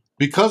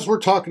 Because we're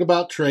talking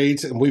about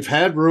trades and we've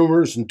had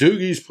rumors and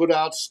Doogie's put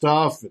out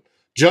stuff and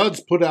Judd's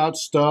put out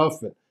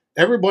stuff and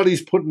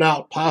everybody's putting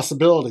out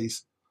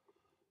possibilities.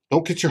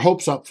 Don't get your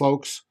hopes up,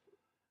 folks.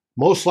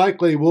 Most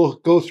likely we'll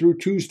go through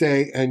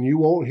Tuesday and you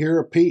won't hear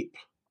a peep.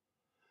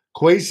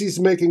 Kwesi's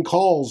making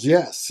calls.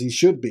 Yes, he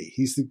should be.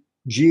 He's the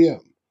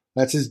GM.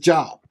 That's his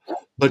job.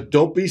 But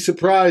don't be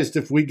surprised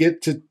if we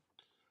get to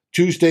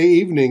Tuesday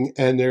evening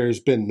and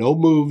there's been no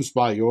moves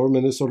by your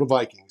Minnesota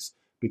Vikings.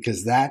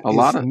 Because that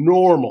is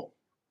normal.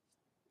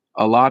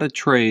 A lot of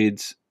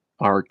trades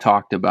are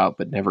talked about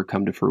but never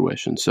come to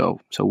fruition. So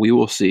we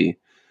will see.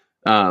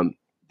 There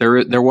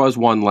was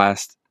one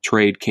last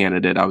trade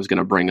candidate I was going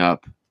to bring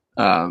up.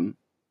 I'll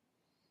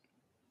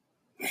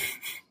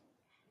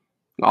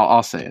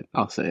say it.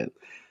 I'll say it.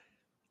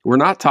 We're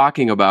not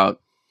talking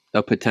about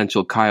a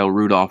potential Kyle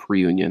Rudolph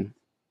reunion.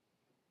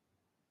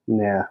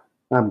 Yeah,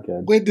 I'm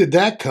good. When did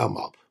that come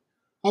up?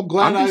 I'm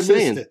glad I missed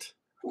it.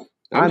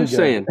 I'm just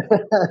saying.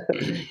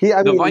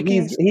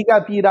 Vikings, he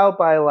got beat out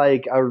by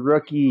like a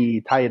rookie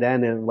tight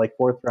end and like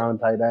 4th round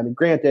tight end. And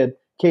granted,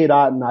 Cade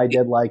Otton I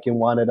did like and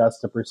wanted us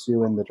to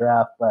pursue in the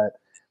draft, but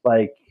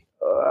like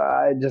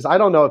I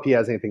don't know if he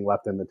has anything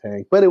left in the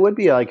tank. But it would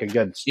be like a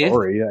good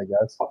story, I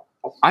guess.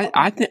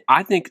 I think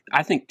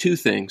two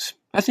things.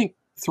 I think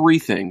three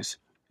things.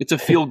 It's a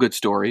feel good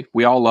story.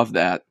 We all love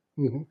that.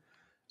 Mm-hmm.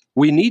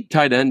 We need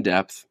tight end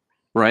depth,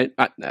 right?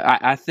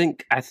 I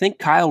think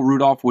Kyle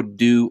Rudolph would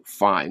do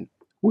fine.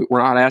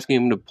 We're not asking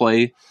him to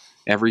play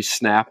every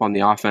snap on the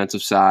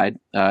offensive side.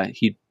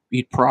 He'd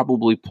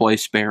probably play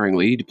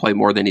sparingly. He'd play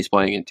more than he's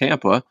playing in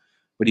Tampa,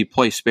 but he'd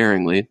play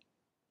sparingly.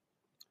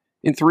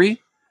 In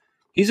 3,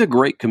 he's a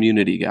great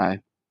community guy.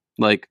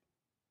 Like,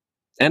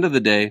 end of the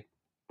day,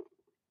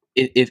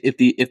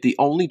 if the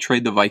only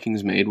trade the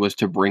Vikings made was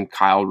to bring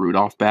Kyle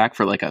Rudolph back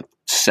for like a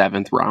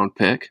 7th round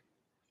pick,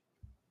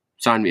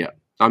 sign me up.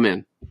 I'm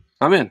in.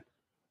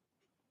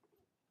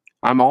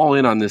 I'm all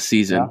in on this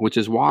season, which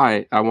is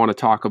why I want to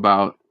talk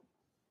about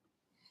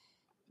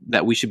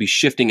that we should be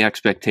shifting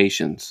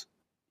expectations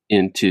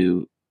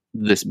into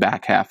this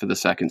back half of the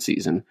second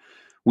season.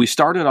 We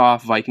started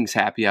off Vikings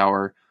Happy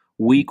Hour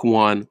week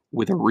 1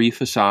 with Arif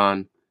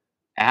Hassan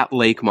at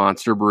Lake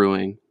Monster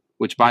Brewing,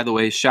 which, by the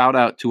way, shout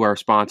out to our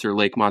sponsor,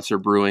 Lake Monster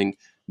Brewing.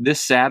 This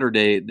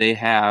Saturday, they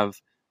have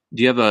 –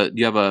 do you have a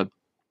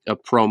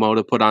promo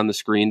to put on the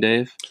screen,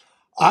 Dave?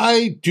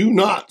 I do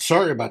not.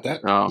 Sorry about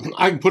that. Oh,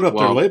 I can put up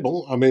their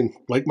label. I mean,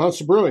 Lake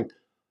Monster Brewing.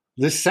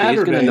 This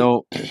Saturday,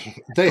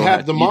 they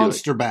have the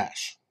Monster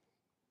Bash.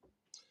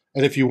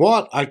 And if you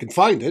want, I can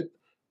find it.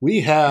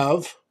 We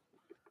have...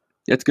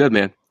 It's good,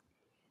 man.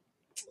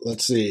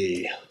 Let's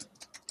see.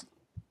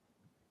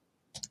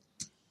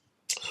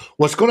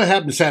 What's going to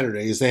happen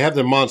Saturday is they have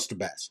their Monster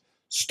Bash.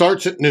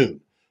 Starts at noon.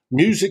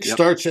 Music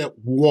starts at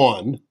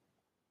 1.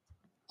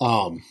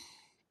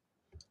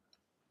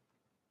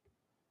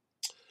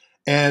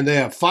 And they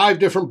have 5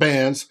 different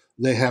bands.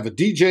 They have a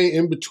DJ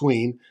in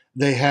between.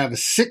 They have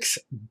 6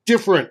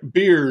 different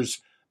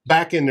beers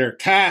back in their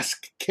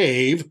cask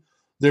cave.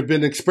 They've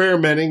been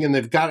experimenting and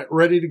they've got it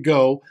ready to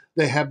go.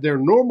 They have their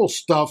normal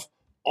stuff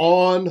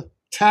on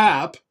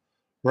tap,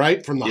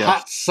 right? From the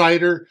hot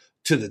cider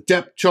to the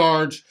depth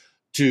charge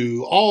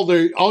to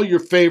all your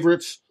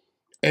favorites,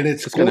 and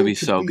it's going to be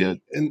so good.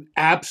 An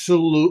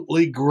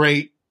absolutely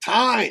great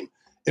time.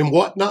 And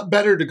what not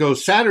better to go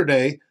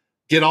Saturday,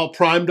 get all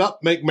primed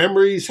up, make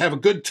memories, have a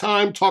good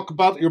time, talk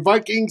about your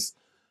Vikings,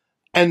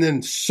 and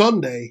then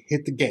Sunday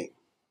hit the game.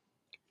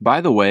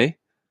 By the way,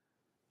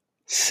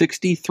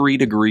 63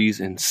 degrees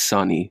and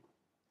sunny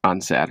on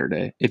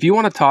Saturday. If you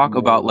want to talk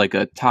about like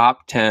a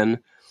top 10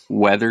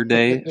 weather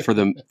day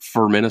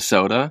for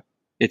Minnesota,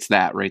 it's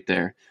that right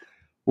there.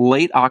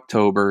 Late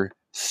October,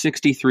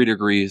 63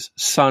 degrees,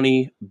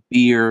 sunny,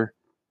 beer.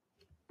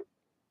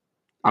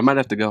 I might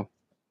have to go.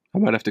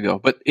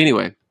 But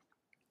anyway,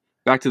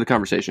 back to the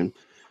conversation.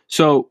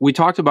 So we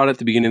talked about at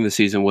the beginning of the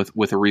season with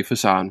Arif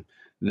Hassan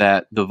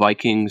that the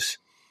Vikings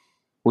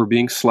were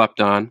being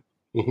slept on,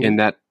 and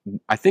that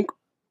I think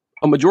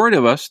a majority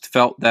of us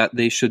felt that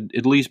they should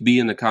at least be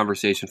in the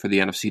conversation for the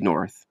NFC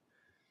North.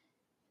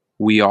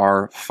 We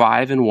are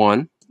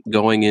 5-1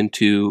 going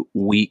into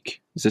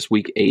is this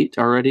week 8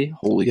 already?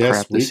 Holy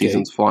crap, this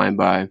season's 8. Flying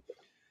by.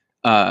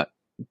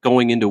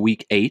 Going into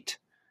week 8.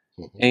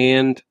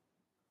 And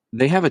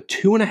they have a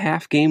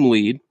 2.5 game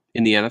lead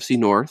in the NFC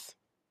North.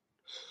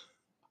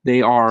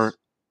 They are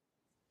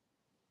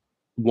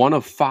one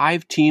of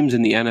 5 teams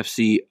in the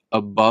NFC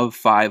above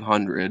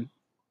 500.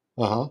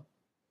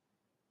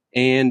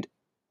 And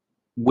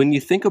when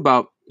you think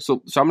about,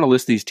 so I'm going to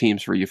list these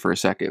teams for you for a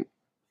second.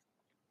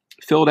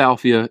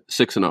 Philadelphia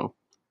 6-0,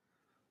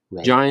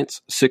 right.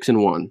 Giants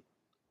 6-1,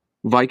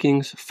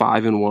 Vikings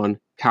 5-1,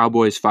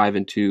 Cowboys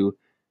 5-2,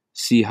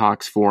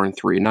 Seahawks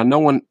 4-3. Now, no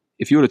one,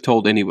 if you would have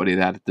told anybody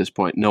that at this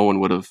point, no one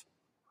would have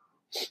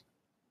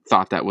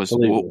thought that was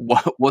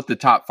what the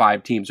top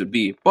 5 teams would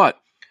be. But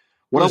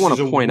what I want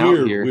to point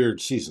out here,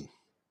 weird season,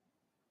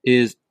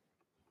 is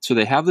so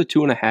they have the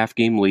 2.5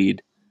 game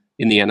lead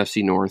in the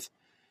NFC North,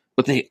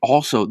 but they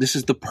also, this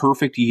is the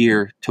perfect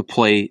year to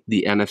play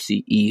the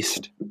NFC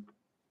East.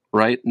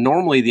 Right?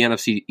 Normally, the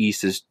NFC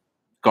East is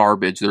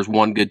garbage. There's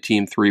 1 good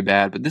team, 3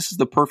 bad. But this is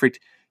the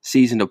perfect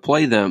season to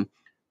play them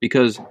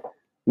because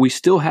we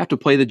still have to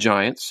play the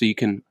Giants, so you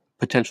can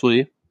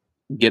potentially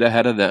get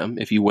ahead of them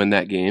if you win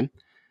that game.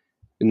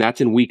 And that's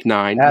in week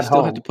 9. You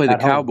still have to play the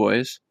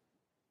Cowboys.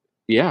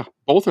 Yeah,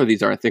 both of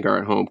these I think are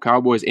at home.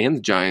 Cowboys and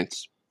the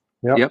Giants.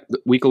 Yep.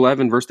 Week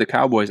 11 versus the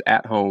Cowboys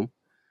at home.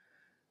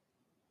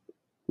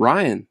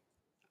 Ryan,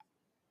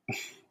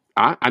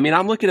 I mean,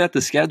 I'm looking at the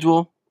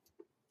schedule.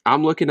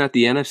 I'm looking at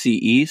the NFC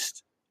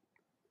East.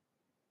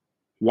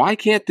 Why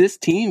can't this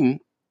team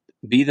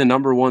be the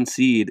number 1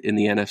 seed in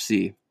the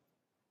NFC?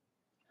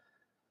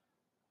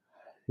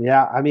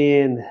 Yeah, I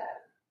mean,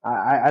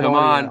 I don't.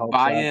 Come on,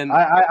 buy in.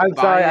 I'm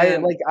sorry.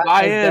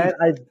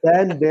 I've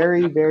been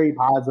very, very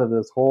positive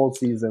this whole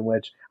season,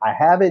 which I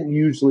haven't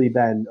usually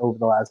been over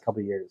the last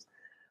couple of years.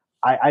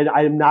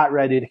 I'm not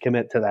ready to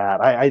commit to that.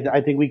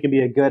 I think we can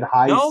be a good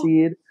high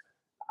seed.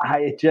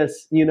 I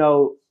just,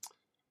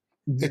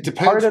 it depends.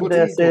 Part of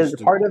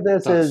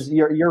this is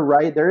you're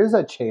right. There is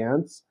a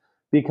chance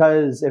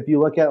because if you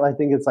look at, I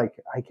think it's like,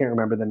 I can't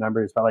remember the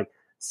numbers, but like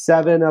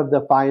 7 of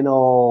the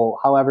final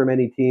however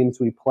many teams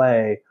we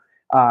play,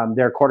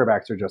 their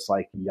quarterbacks are just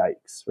like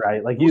yikes,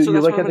 right? Like you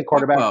look at the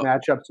quarterback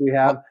matchups we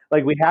have,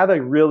 like we have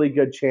a really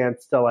good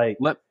chance to like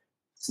let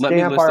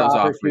me list those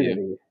off for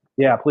you.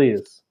 Yeah,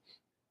 please.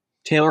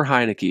 Taylor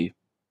Heineke,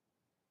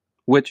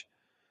 which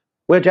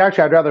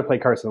actually I'd rather play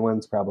Carson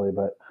Wentz probably,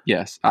 but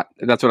yes,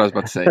 that's what I was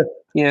about to say.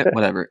 Yeah,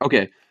 whatever.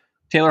 Okay,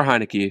 Taylor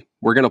Heineke,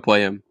 we're gonna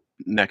play him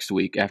next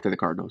week after the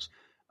Cardinals.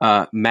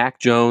 Mac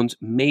Jones,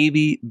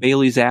 maybe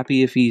Bailey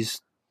Zappi if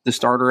he's the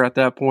starter at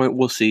that point.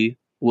 We'll see.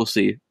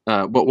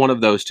 But one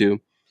of those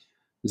two.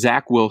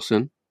 Zach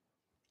Wilson,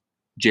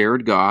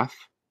 Jared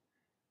Goff,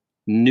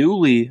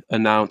 newly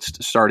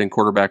announced starting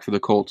quarterback for the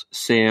Colts,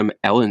 Sam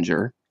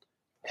Ehlinger,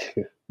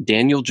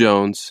 Daniel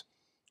Jones,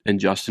 and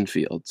Justin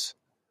Fields.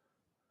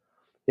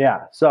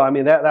 Yeah, so I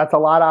mean that's a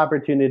lot of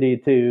opportunity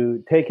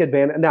to take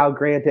advantage. Now,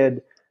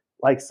 granted,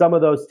 like some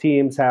of those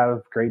teams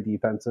have great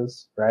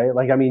defenses, right?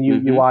 Like I mean,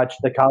 you watch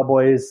the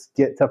Cowboys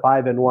get to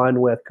 5-1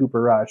 with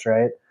Cooper Rush,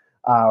 right,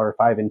 or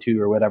 5-2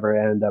 or whatever it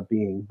ended up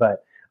being,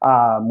 but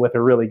with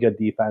a really good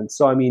defense.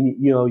 So I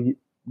mean,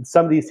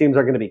 some of these teams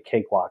are going to be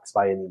cakewalks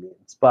by any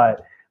means,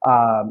 but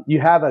you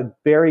have a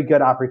very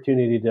good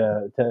opportunity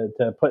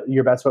to put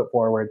your best foot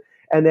forward.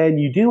 And then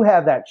you do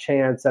have that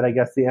chance that I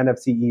guess the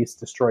NFC East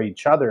destroy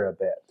each other a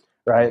bit,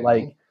 right?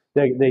 Like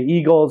the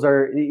Eagles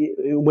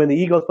when the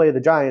Eagles play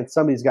the Giants,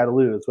 somebody's got to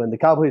lose. When the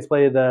Cowboys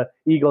play the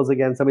Eagles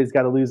again, somebody's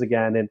got to lose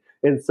again,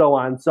 and so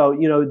on. So,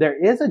 there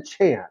is a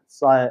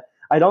chance.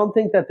 I don't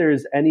think that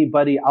there's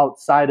anybody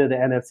outside of the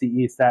NFC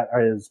East that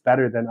is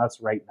better than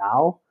us right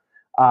now.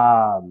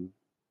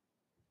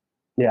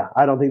 Yeah,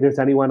 I don't think there's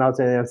anyone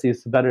outside the NFC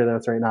that's better than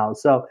us right now.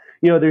 So,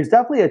 there's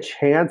definitely a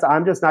chance.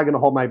 I'm just not going to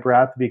hold my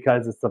breath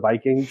because it's the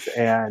Vikings,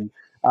 and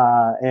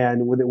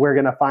we're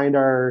going to find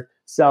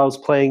ourselves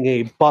playing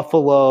a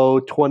Buffalo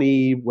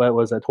 2018,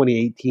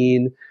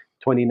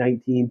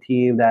 2019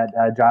 team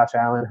that Josh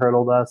Allen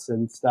hurdled us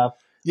and stuff.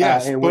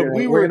 Yes, and but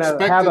we were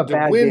expected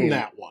to win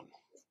that one.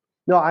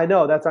 No, I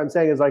know. That's what I'm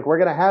saying is like we're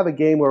going to have a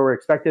game where we're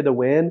expected to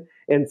win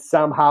and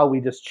somehow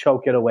we just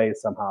choke it away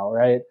somehow,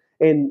 right?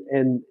 And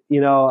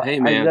Hey,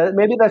 man.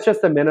 maybe that's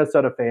just a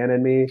Minnesota fan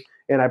in me,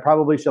 and I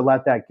probably should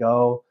let that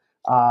go.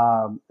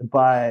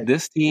 But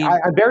This team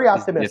I'm very is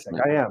optimistic.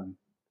 different. I am.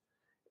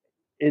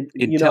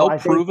 Until I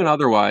think proven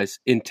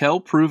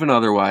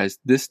otherwise,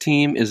 this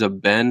team is a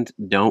bend,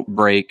 don't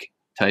break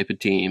type of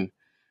team,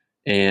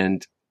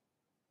 and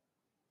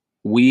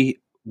we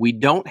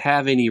don't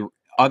have any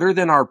other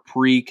than our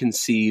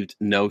preconceived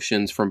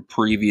notions from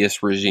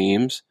previous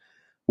regimes.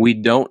 We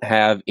don't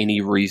have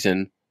any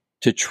reason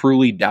to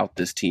truly doubt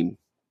this team.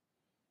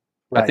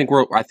 right.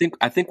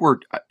 I think we're,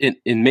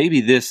 and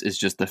maybe this is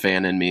just the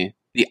fan in me,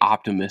 the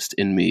optimist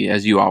in me,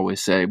 as you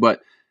always say, but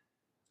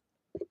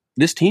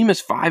this team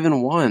is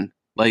 5-1.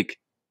 Like,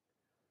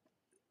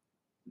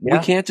 we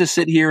can't just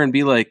sit here and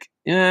be like,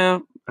 yeah,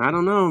 I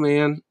don't know,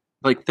 man.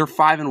 Like, they're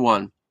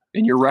 5-1,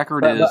 and your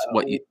record is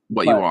what you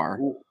are.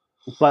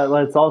 But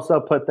let's also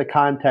put the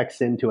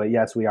context into it.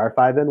 Yes, we are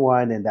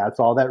 5-1, and that's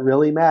all that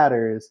really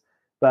matters.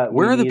 But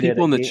where are the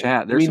people in the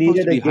chat? They're supposed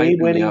to be hyping me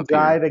game-winning up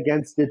drive here.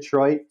 against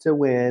Detroit to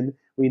win.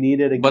 We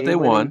needed a But they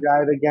won. game-winning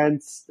drive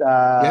against.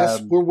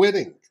 Yes, we're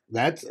winning.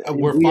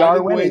 We're we are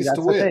finding winning. ways That's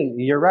to the win. thing.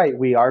 You're right.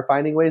 We are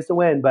finding ways to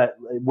win. But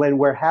when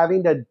we're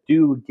having to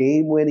do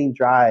game-winning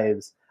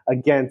drives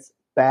against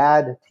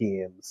bad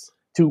teams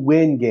to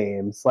win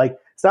games, like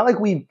it's not like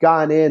we've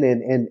gone in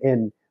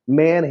and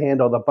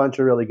manhandled a bunch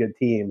of really good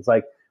teams.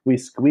 Like we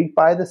squeaked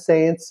by the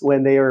Saints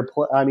when they were.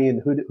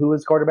 Who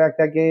was quarterback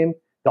that game?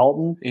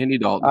 Dalton. Andy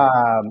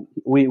Dalton.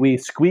 We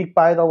squeaked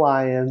by the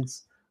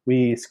Lions.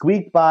 We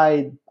squeaked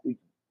by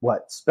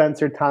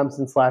Spencer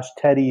Thompson /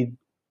 Teddy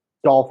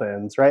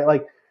Dolphins, right?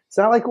 Like it's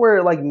not like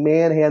we're like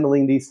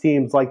manhandling these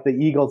teams like the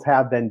Eagles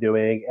have been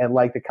doing and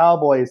like the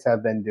Cowboys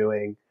have been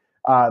doing.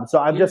 So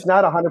I'm just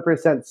not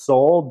 100%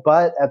 sold,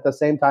 but at the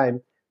same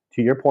time,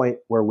 to your point,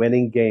 we're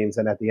winning games,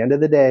 and at the end of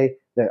the day,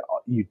 that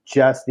you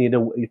just need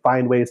to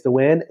find ways to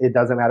win. It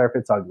doesn't matter if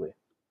it's ugly.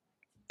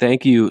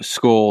 Thank you,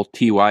 Skull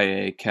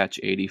TYA Catch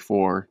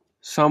 84.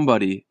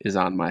 Somebody is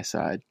on my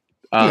side.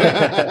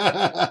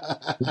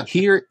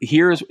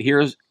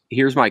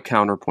 Here's my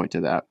counterpoint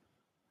to that.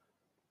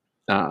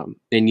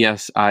 And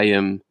yes, I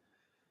am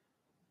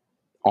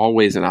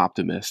always an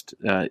optimist.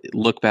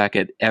 Look back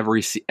at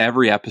every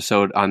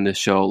episode on this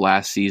show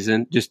last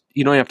season. Just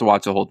you don't have to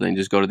watch the whole thing.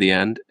 Just go to the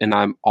end. And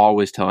I'm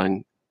always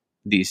telling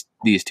these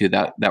two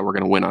that we're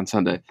going to win on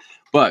Sunday.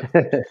 But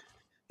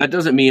that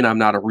doesn't mean I'm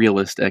not a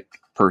realistic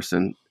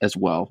person as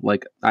well.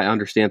 Like I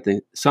understand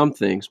some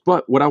things,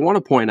 but what I want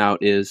to point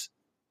out is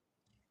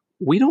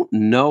we don't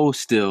know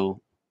still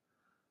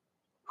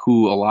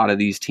who a lot of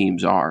these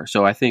teams are.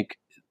 So I think,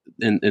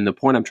 and the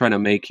point I'm trying to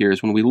make here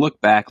is when we look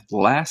back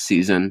last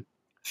season,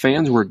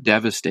 fans were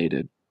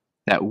devastated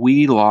that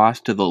we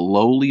lost to the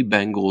lowly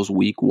Bengals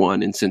week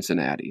 1 in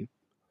Cincinnati.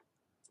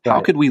 Right.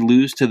 How could we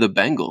lose to the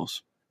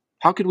Bengals?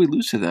 How could we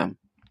lose to them?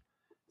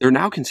 They're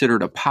now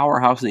considered a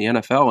powerhouse in the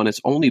NFL, and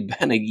it's only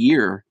been a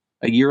year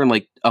and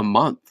like a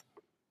month.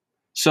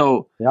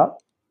 So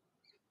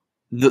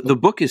the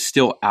book is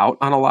still out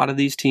on a lot of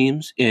these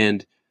teams.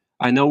 And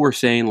I know we're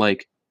saying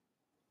like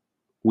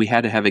we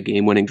had to have a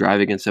game-winning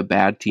drive against a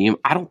bad team.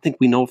 I don't think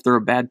we know if they're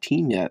a bad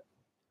team yet.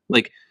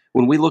 Like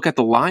when we look at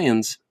the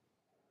Lions,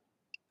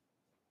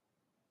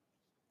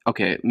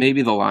 okay,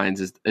 maybe the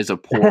Lions is a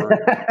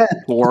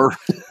poor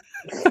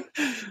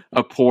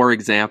a poor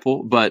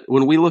example. But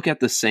when we look at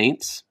the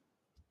Saints,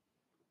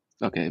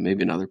 okay,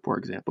 maybe another poor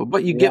example,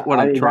 but you get what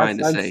I'm trying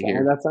to say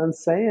here. That's what I'm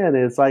saying.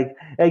 It's like,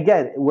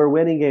 again, we're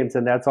winning games,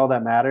 and that's all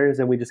that matters,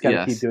 and we just got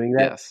to keep doing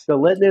that. Yes. The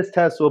litmus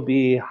test will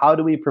be, how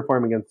do we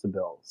perform against the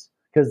Bills?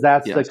 Because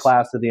that's the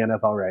class of the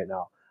NFL right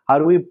now. How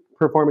do we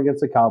perform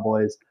against the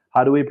Cowboys?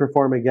 How do we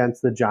perform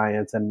against the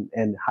Giants? And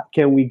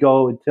can we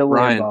go to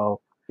Lambeau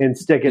and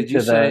stick it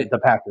to the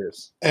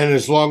Packers? And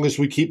as long as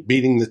we keep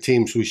beating the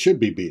teams we should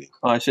be beating.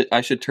 Oh,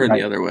 I should turn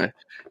the other way.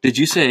 Did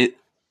you say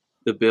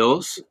the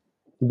Bills?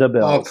 The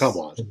Bills. Oh, come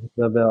on.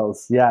 The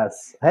Bills,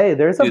 yes. Hey,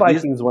 there's a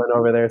Vikings one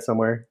over there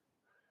somewhere.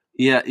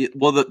 Yeah,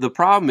 well, the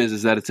problem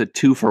is that it's a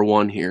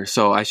 2-for-1 here.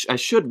 So I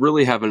should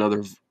really have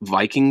another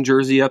Viking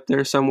jersey up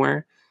there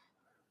somewhere.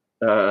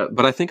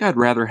 But I think I'd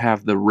rather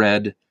have the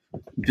red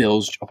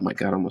Bills. Oh, my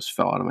God, I almost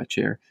fell out of my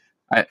chair.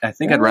 I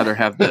think I'd rather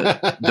have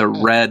the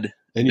red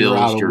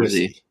Bills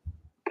jersey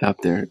up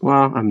there.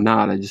 Well, I'm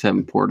not. I just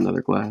haven't poured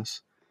another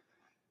glass.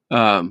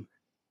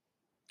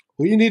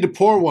 Well, you need to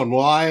pour one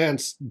while I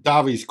answer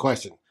Davi's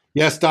question.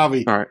 Yes,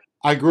 Davi. All right.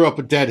 I grew up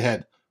a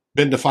Deadhead.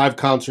 Been to 5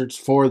 concerts,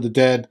 4 of the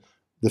Dead.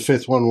 The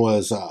 5th one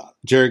was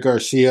Jerry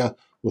Garcia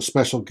with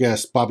special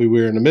guest Bobby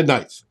Weir and the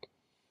Midnights.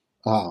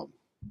 I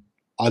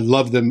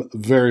love them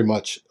very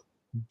much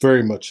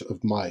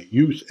of my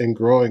youth and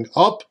growing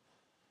up.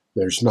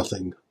 There's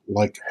nothing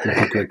like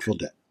the Grateful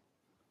Dead.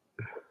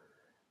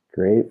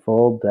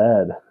 Grateful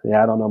Dead.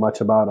 Yeah, I don't know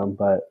much about them,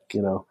 but,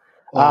 you know.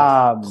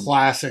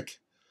 Classic.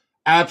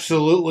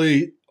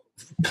 Absolutely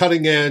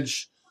cutting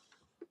edge.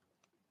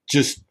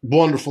 just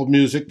wonderful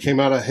music. Came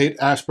out of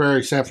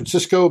Haight-Ashbury, San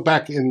Francisco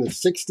back in the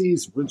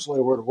 60s.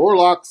 Originally were the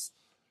Warlocks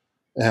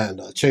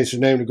and changed their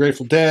name to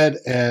Grateful Dead.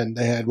 And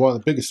they had one of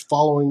the biggest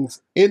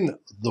followings in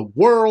the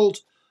world.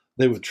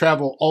 They would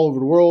travel all over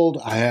the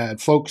world. I had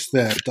folks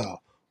that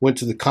went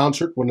to the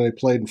concert when they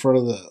played in front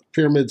of the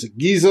pyramids at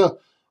Giza.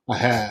 I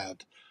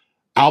had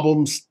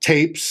albums,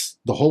 tapes,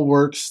 the whole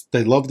works.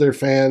 They loved their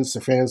fans.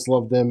 Their fans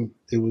loved them.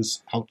 It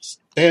was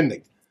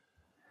outstanding.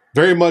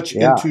 Very much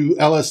into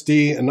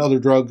LSD and other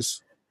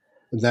drugs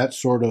in that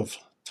sort of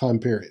time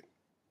period.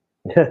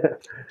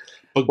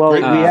 Well,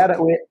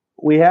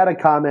 we had a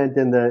comment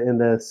in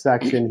the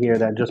section here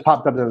that just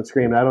popped up on the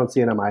screen. I don't see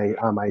it on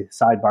my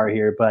sidebar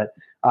here, but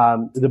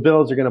the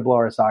Bills are going to blow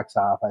our socks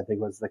off, I think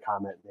was the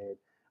comment made.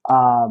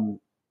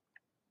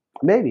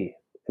 Maybe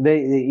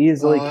they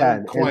easily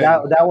can, and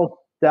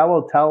that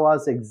will tell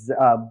us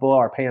blow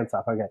our pants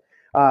off. Okay,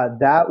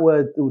 that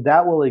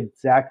will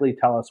exactly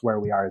tell us where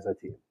we are as a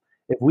team.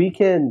 If we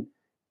can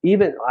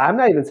I'm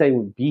not even saying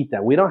we beat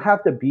them. We don't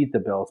have to beat the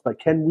Bills, but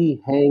can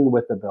we hang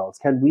with the Bills?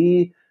 Can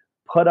we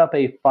put up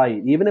a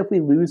fight, even if we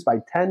lose by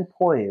 10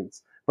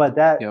 points? But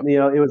that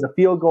it was a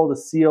field goal to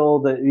seal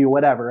the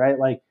whatever, right?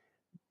 Like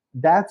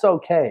that's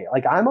okay.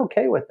 Like I'm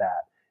okay with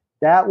that.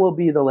 That will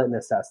be the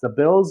litmus test. The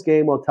Bills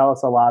game will tell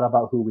us a lot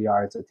about who we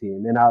are as a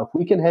team. And now if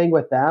we can hang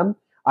with them,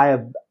 I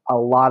have a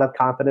lot of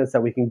confidence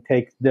that we can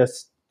take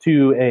this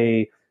to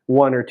a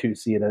 1 or 2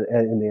 seed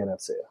in the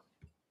NFC.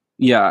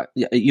 Yeah,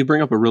 you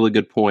bring up a really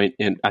good point,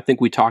 and I think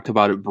we talked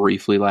about it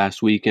briefly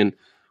last week, and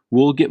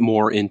we'll get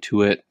more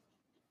into it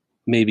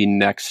maybe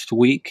next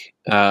week,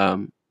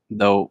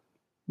 though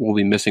we'll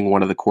be missing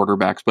one of the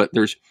quarterbacks. But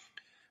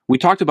we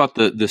talked about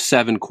the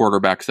 7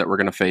 quarterbacks that we're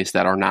going to face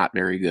that are not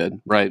very good,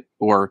 right?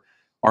 Or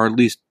are at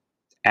least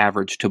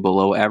average to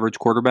below average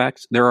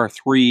quarterbacks. There are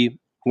 3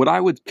 what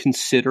I would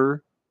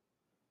consider.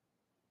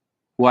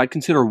 Well, I'd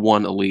consider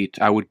 1 elite.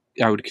 I would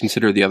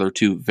consider the other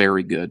 2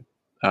 very good.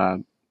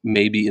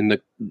 Maybe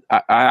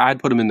I'd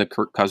put him in the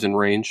Kirk Cousins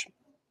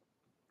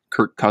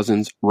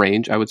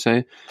range, I would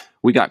say.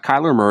 We got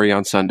Kyler Murray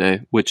on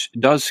Sunday, which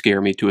does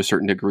scare me to a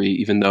certain degree,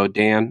 even though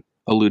Dan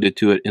alluded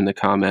to it in the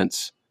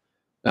comments.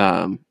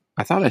 I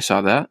thought I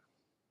saw that.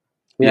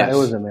 Yeah, yes. It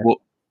was in there. Well,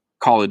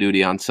 Call of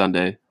Duty on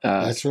Sunday.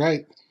 That's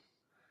right.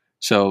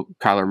 So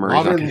Kyler Murray.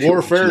 Modern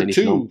Warfare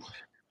 2.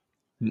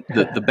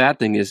 The bad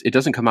thing is it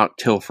doesn't come out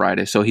till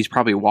Friday, so he's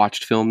probably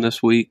watched film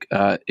this week.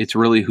 It's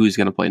really who's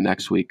going to play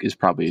next week is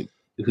probably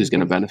who's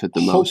going to benefit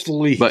the most.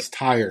 Hopefully he's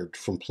tired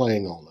from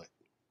playing all night.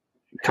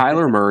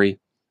 Kyler Murray,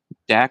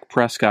 Dak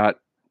Prescott,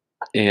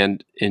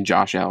 and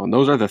Josh Allen.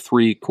 Those are the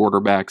 3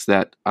 quarterbacks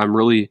that I don't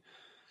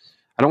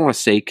want to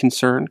say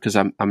concerned, because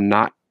I'm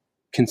not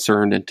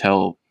concerned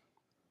until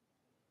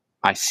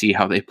I see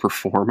how they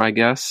perform, I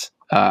guess.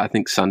 I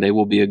think Sunday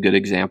will be a good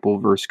example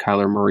versus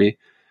Kyler Murray.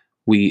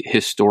 We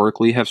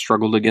historically have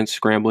struggled against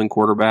scrambling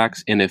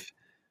quarterbacks, and if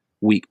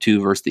week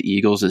 2 versus the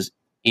Eagles is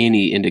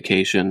any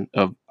indication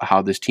of how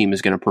this team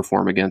is going to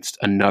perform against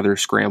another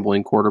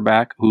scrambling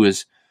quarterback who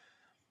is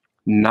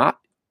not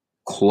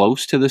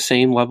close to the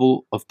same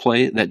level of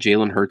play that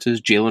Jalen Hurts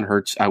is. Jalen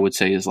Hurts, I would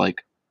say, is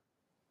like,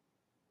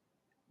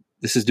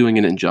 this is doing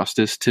an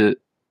injustice to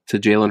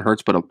Jalen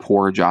Hurts, but a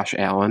poor Josh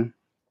Allen.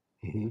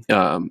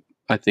 Mm-hmm.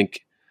 I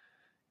think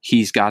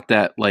he's got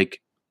that, like,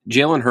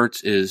 Jalen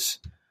Hurts is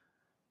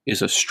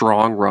a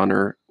strong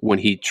runner when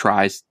he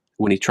tries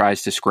to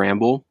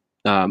scramble.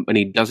 And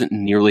he doesn't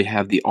nearly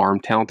have the arm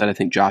talent that I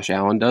think Josh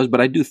Allen does,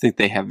 but I do think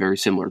they have very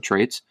similar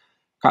traits.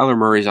 Kyler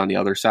Murray's on the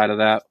other side of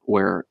that,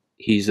 where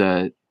he's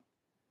a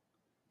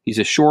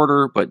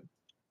shorter, but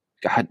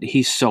God,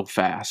 he's so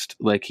fast.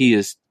 Like he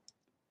is.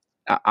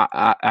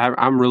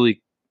 I'm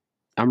really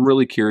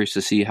curious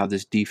to see how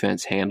this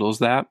defense handles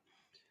that.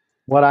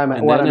 What I'm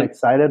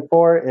excited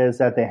for is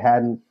that they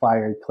hadn't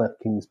fired Cliff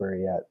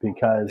Kingsbury yet,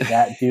 because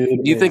that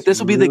dude. Do you think this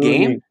will be the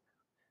game?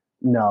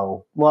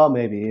 No. Well,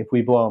 maybe if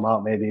we blow him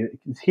out, maybe.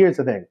 Here's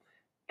the thing,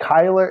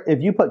 Kyler.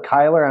 If you put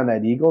Kyler on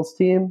that Eagles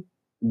team,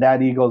 that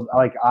team's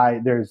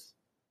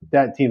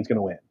going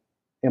to win,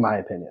 in my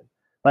opinion.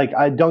 Like,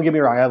 don't get me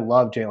wrong, I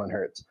love Jalen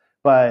Hurts,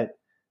 but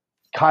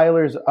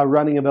Kyler's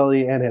running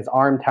ability and his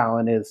arm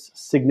talent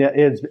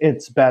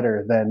it's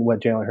better than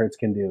what Jalen Hurts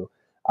can do.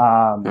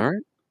 All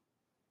right.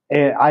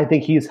 And I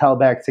think he's held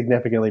back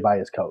significantly by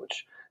his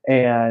coach,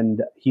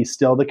 and he's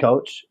still the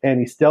coach,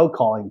 and he's still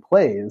calling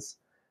plays.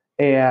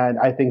 And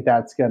I think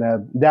that's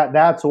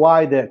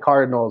why the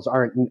Cardinals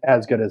aren't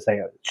as good as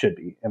they should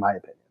be, in my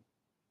opinion.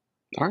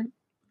 All right.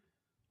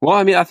 Well,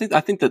 I mean, I think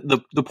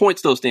that the point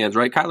still stands,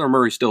 right? Kyler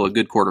Murray's still a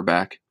good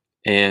quarterback,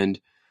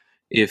 and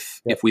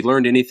if we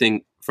learned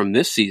anything from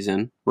this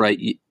season, right,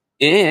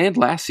 and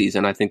last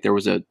season, I think there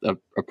was a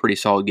pretty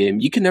solid game.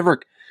 You can never,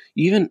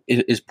 even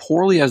as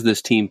poorly as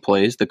this team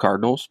plays, the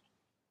Cardinals,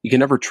 you can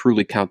never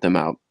truly count them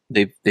out.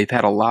 They've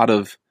had a lot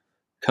of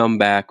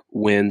comeback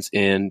wins,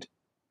 and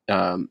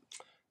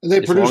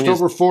they produced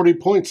over 40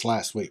 points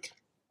last week.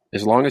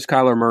 As long as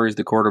Kyler Murray's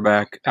the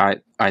quarterback,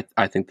 I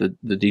think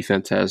the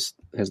defense has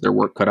their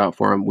work cut out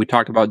for him. We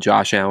talked about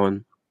Josh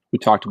Allen. We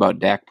talked about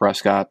Dak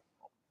Prescott.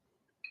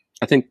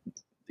 I think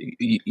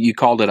you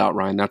called it out,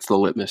 Ryan. That's the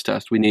litmus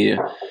test. We need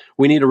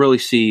to really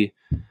see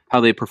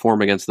how they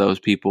perform against those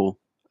people,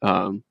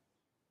 and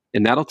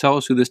that'll tell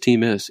us who this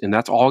team is. And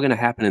that's all going to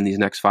happen in these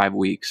next 5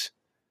 weeks.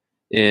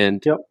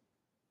 And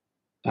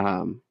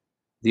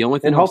the only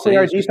thing, and hopefully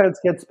our defense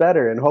gets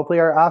better, and hopefully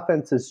our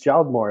offense is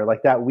gelled more.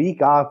 Like that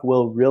week off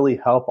will really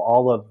help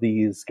all of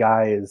these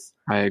guys.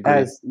 I agree.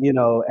 As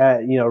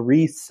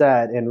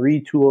reset and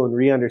retool and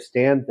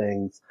re-understand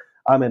things.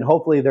 And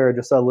hopefully they're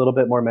just a little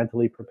bit more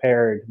mentally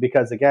prepared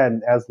because,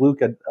 again, as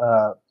Luke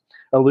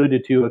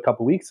alluded to a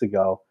couple weeks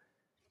ago,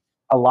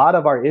 a lot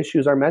of our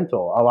issues are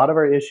mental. A lot of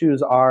our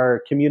issues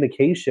are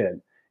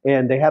communication,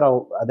 and they had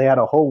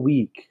a whole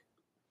week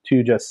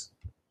to just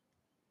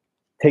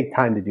take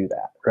time to do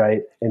that,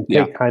 right? And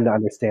take time to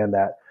understand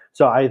that.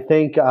 So I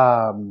think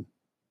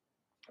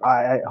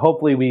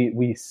hopefully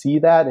we see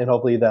that, and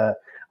hopefully the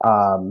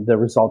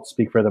results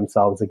speak for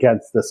themselves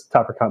against this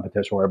tougher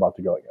competition we're about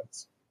to go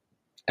against.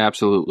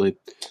 Absolutely.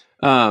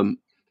 Dave,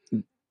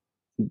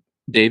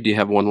 do you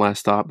have one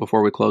last thought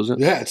before we close it?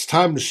 Yeah, it's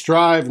time to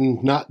strive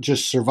and not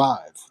just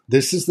survive.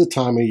 This is the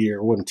time of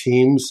year when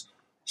teams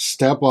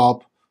step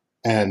up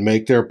and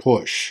make their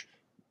push.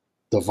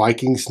 The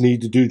Vikings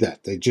need to do that.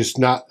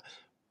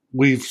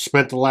 We've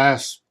spent the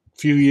last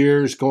few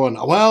years going,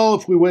 well,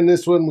 if we win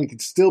this one, we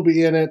could still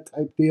be in it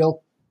type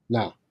deal.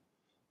 No,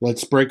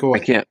 let's break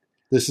away.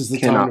 This is the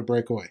time to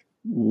break away.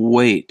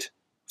 Wait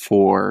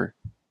for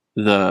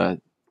the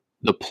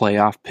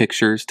playoff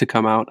pictures to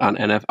come out on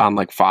on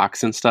like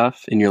Fox and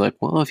stuff, and you're like,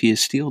 well, if you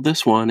steal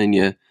this one and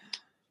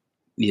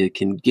you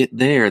can get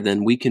there,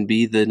 then we can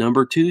be the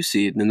number 2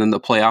 seed. And then the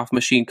playoff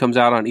machine comes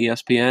out on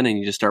ESPN, and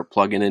you just start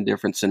plugging in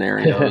different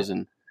scenarios.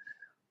 And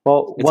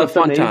it's a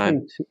fun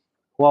time.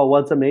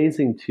 What's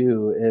amazing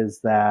too is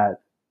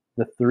that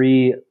the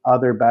 3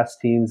 other best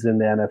teams in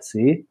the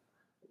NFC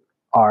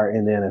are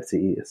in the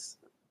NFC East.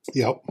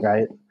 Yep.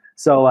 Right.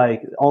 So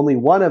like only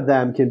one of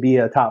them can be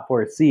a top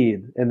 4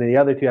 seed, and then the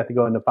other 2 have to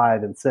go into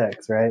 5 and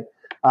 6, right?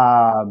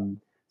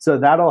 So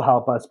that'll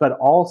help us. But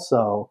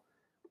also,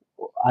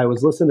 I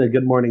was listening to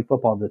Good Morning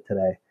Football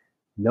today.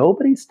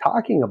 Nobody's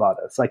talking about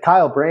us. Like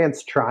Kyle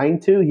Brandt's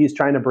he's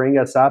trying to bring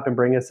us up and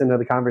bring us into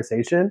the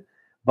conversation,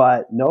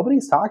 but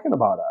nobody's talking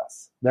about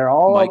us. They're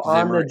all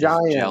on the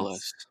Giants.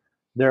 Jealous.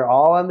 They're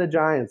all on the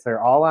Giants.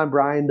 They're all on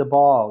Brian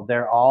DeBall.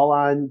 They're all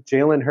on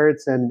Jalen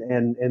Hurts and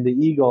the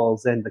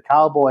Eagles and the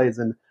Cowboys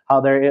and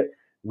how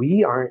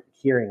we aren't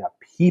hearing a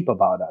peep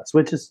about us,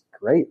 which is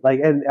great. Like,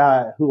 and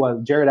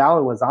Jared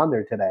Allen was on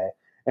there today,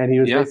 and he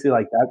was basically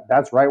like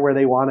that's right where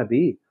they want to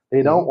be.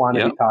 They don't want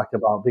to be talked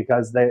about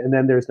because and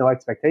then there's no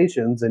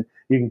expectations, and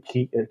you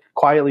can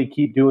quietly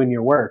keep doing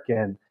your work,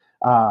 and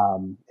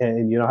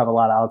you don't have a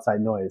lot of outside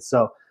noise.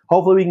 So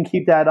hopefully we can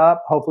keep that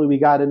up. Hopefully we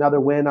got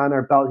another win on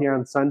our belt here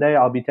on Sunday.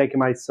 I'll be taking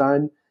my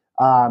son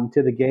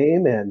to the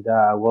game, and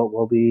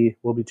we'll be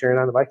cheering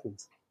on the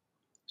Vikings.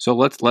 So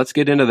let's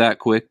get into that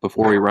quick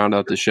before we round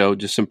out the show.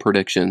 Just some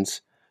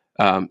predictions.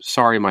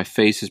 Sorry, my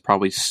face is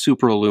probably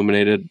super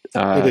illuminated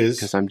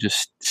because I'm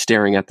just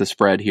staring at the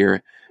spread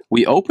here.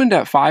 We opened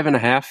at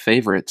 5.5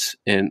 favorites,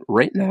 and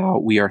right now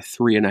we are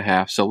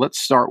 3.5. So let's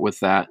start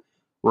with that.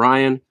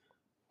 Ryan,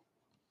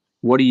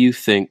 what do you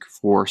think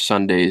for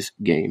Sunday's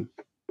game?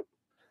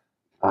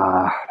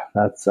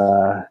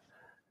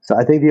 So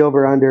I think the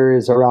over-under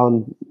is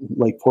around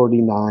like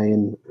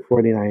 49,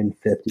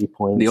 50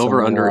 points. The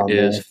over-under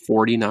is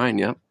 49,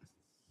 yep.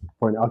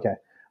 Okay.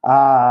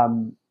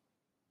 I'm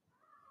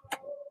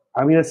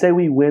going to say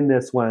we win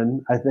this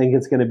one. I think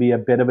it's going to be a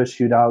bit of a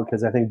shootout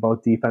because I think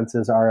both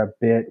defenses are a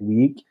bit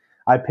weak.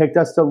 I picked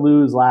us to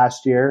lose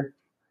last year,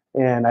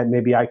 and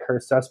maybe I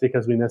cursed us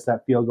because we missed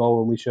that field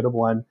goal when we should have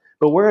won.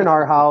 But we're in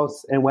our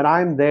house, and when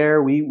I'm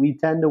there, we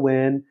tend to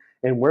win,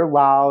 and we're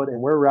loud,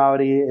 and we're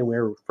rowdy, and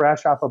we're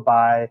fresh off a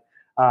bye.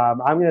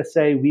 I'm going to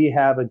say we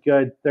have a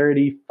good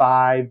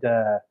 35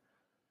 to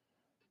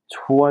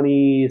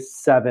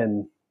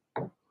 27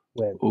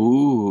 win.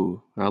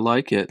 Ooh, I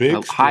like it.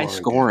 High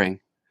scoring.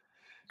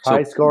 So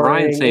high scoring.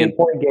 Ryan's saying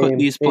put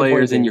these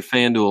players in your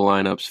FanDuel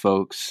lineups,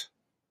 folks.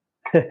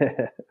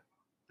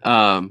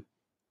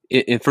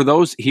 And for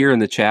those here in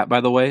the chat,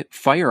 by the way,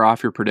 fire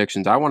off your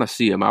predictions. I want to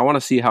see them. I want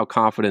to see how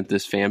confident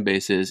this fan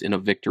base is in a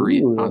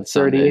victory on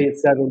Sunday.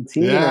 38-17.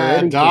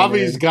 Yeah,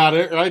 Davi's got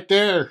it right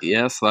there.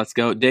 Yes, let's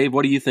go. Dave,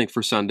 what do you think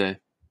for Sunday?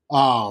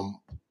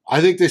 I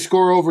think they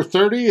score over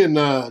 30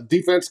 and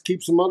defense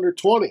keeps them under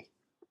 20.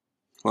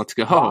 Let's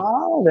go.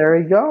 Oh,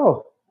 there you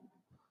go.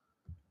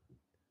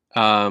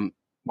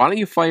 Why don't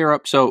you fire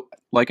up? So,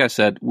 like I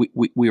said,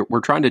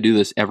 we're trying to do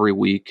this every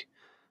week.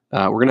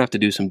 We're going to have to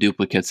do some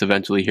duplicates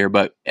eventually here,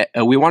 but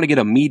we want to get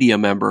a media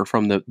member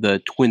from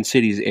the Twin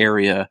Cities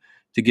area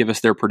to give us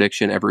their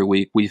prediction every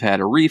week. We've had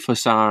Arif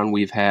Hassan,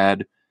 we've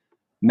had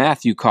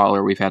Matthew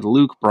Collar, we've had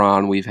Luke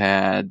Braun, we've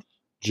had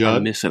Judd.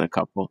 I'm missing a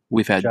couple.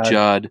 We've had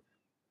Judd.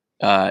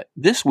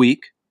 This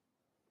week,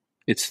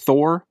 it's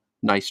Thor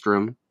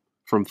Nystrom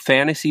from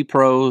Fantasy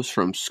Pros,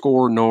 from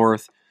Score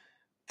North.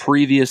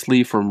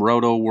 previously from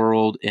Roto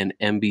World and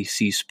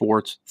NBC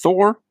Sports.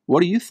 Thor,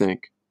 what do you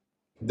think?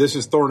 This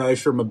is Thor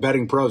Nystrom of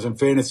Betting Pros and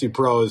Fantasy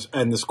Pros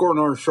and the Score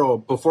North Show.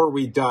 Before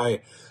we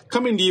die,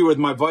 coming to you with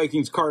my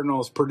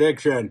Vikings-Cardinals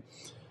prediction.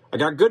 I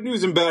got good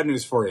news and bad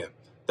news for you.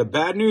 The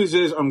bad news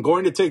is I'm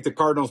going to take the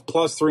Cardinals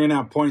plus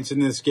 3.5 points in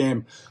this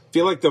game. I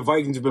feel like the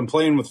Vikings have been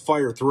playing with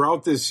fire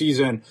throughout this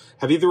season,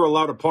 have either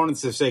allowed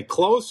opponents to stay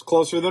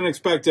closer than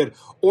expected,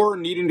 or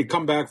needing to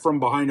come back from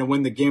behind and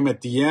win the game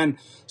at the end.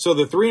 So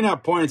the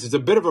 3.5 points is a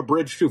bit of a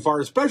bridge too far,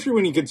 especially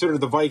when you consider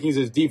the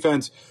Vikings'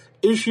 defense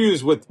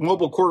issues with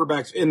mobile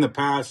quarterbacks in the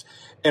past,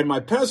 and my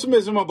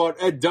pessimism about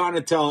Ed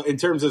Donatel in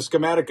terms of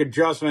schematic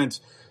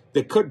adjustments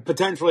that could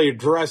potentially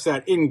address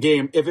that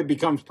in-game if it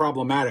becomes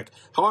problematic.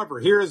 However,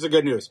 here is the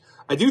good news.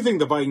 I do think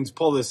the Vikings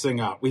pull this thing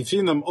out. We've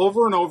seen them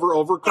over and over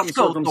overcome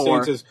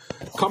circumstances,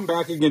 come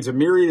back against a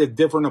myriad of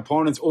different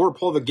opponents, or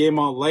pull the game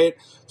out late.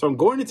 So I'm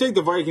going to take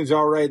the Vikings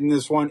outright in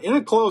this one, in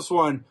a close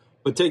one,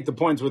 but take the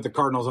points with the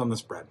Cardinals on the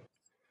spread.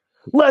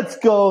 Let's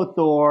go,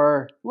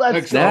 Thor.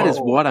 Let's go. That is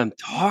what I'm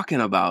talking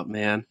about,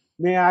 man.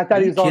 Man, I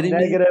thought he was all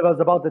negative. I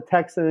was about to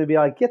text him and be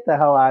like, get the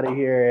hell out of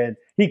here. And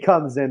he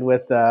comes in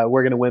with,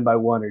 we're going to win by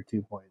 1 or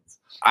 2 points.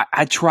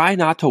 I try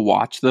not to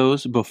watch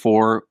those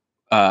before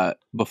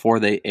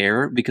they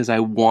air because I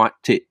want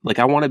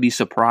to be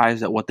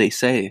surprised at what they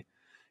say.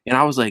 And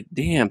I was like,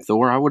 damn,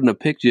 Thor, I wouldn't have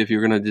picked you if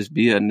you're going to just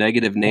be a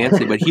negative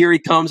Nancy. But here he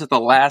comes at the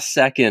last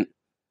second.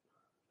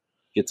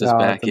 Gets us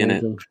back in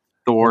it.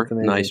 Thor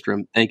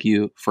Nystrom. Thank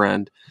you,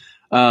 friend.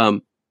 That's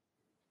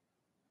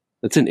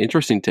an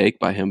interesting take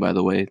by him, by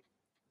the way.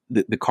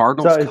 The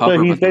Cardinals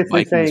cover, but the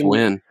Vikings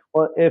win.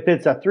 Well, if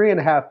it's a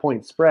 3.5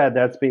 point spread,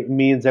 that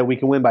means that we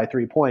can win by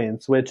 3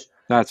 points, which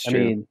that's true.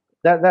 I mean,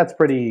 that's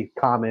pretty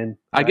common.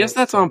 I guess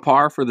that's on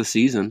par for the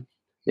season.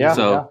 Yeah.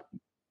 So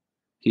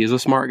he's a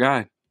smart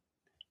guy.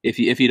 If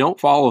you don't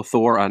follow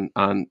Thor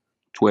on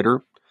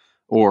Twitter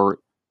or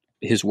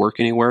his work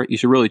anywhere, you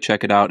should really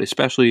check it out,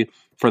 especially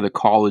for the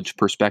college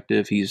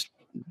perspective. He's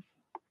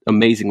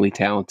amazingly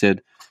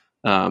talented.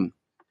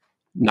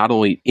 Not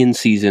only in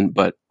season,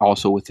 but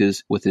also with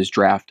his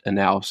draft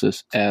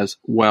analysis as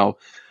well.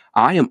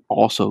 I am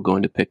also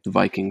going to pick the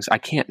Vikings. I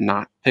can't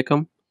not pick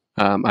them.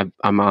 I'm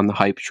on the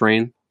hype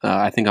train.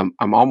 I think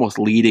I'm almost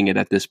leading it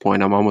at this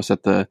point. I'm almost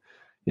in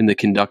the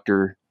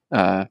conductor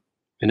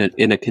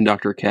in a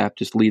conductor cap,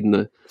 just leading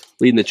the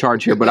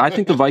charge here. But I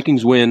think the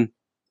Vikings win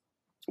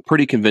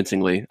pretty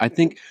convincingly. I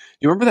think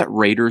you remember that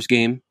Raiders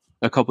game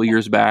a couple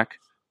years back.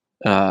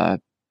 I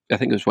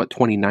think it was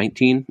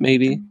 2019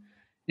 maybe,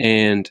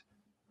 and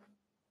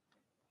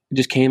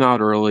just came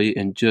out early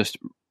and just,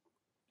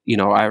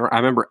 I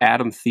remember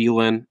Adam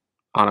Thielen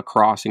on a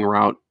crossing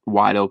route,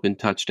 wide open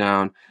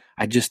touchdown.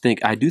 I do think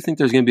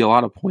there's going to be a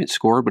lot of points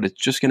scored, but it's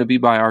just going to be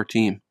by our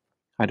team.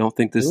 I don't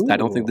think this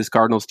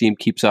Cardinals team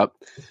keeps up.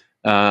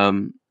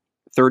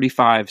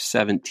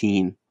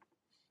 35-17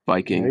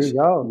 Vikings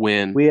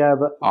win. We have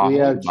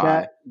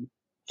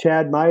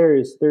Chad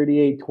Myers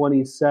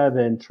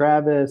 38-27,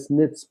 Travis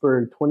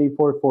Nitzberg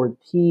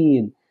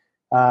 24-14.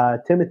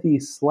 Timothy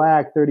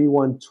Slack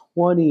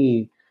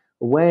 31-20,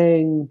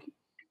 Wang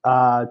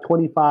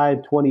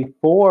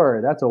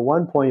 25-24. That's a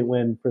 1 point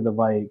win for the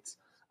Vikes.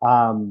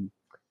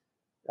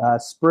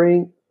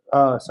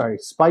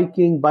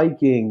 Spiking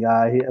Viking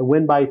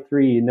win by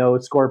 3. No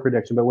score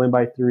prediction, but win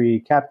by 3.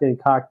 Captain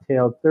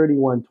Cocktail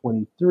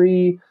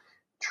 31-23.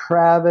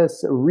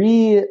 Travis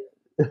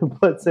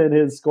puts in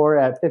his score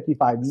at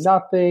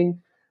 55-0.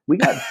 We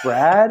got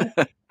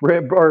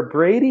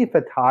Brady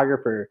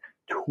Photographer.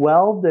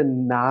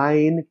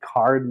 12-9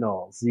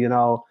 Cardinals.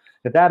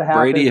 If that happens,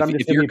 Brady, I'm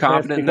just if you're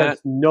confident in that,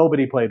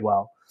 nobody played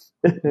well.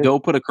 Go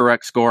put a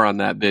correct score on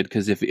that bid,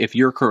 because if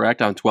you're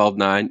correct on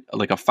 12-9,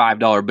 like a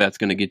 $5 bet's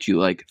going to get you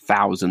like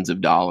thousands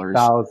of dollars.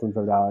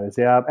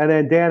 Yeah. And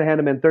then Dan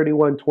Henneman,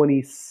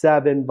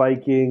 31-27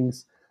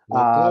 Vikings.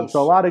 So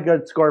a lot of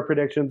good score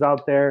predictions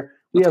out there.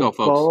 We have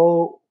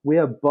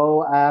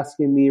Bo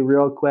asking me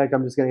real quick.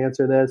 I'm just going to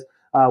answer this.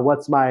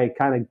 What's my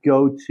kind of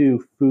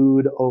go-to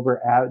food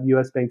over at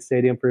US Bank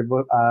Stadium for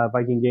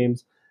Viking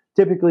games?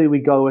 Typically, we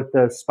go with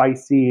the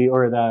spicy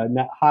or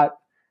the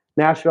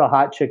Nashville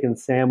hot chicken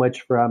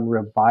sandwich from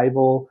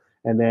Revival.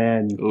 And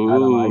then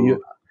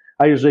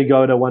I usually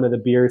go to one of the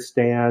beer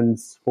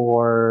stands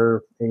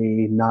for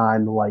a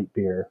non-light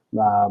beer.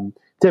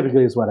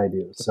 Typically is what I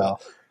do. So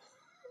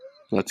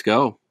let's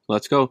go.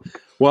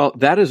 Well,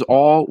 that is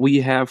all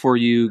we have for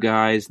you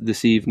guys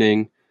this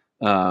evening.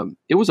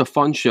 It was a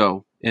fun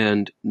show.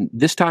 And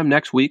this time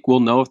next week, we'll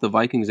know if the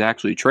Vikings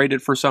actually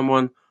traded for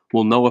someone.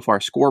 We'll know if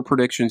our score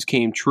predictions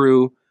came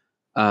true.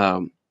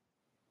 I'll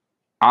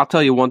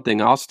tell you one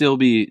thing. I'll still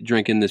be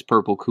drinking this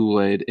purple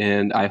Kool-Aid,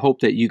 and I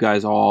hope that you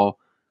guys all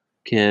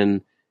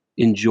can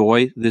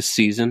enjoy this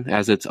season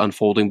as it's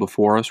unfolding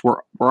before us. We're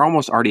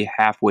almost already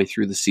halfway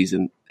through the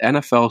season.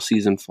 NFL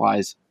season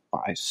flies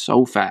by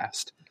so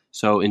fast.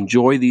 So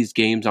enjoy these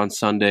games on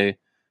Sunday.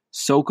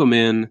 Soak them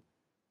in.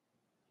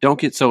 Don't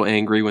get so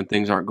angry when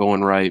things aren't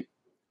going right.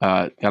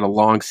 Got a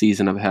long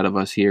season ahead of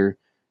us here.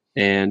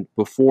 And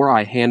before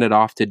I hand it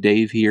off to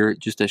Dave here,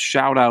 just a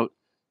shout out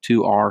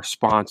to our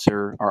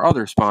sponsor, our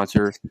other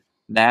sponsor,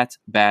 That's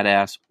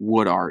Badass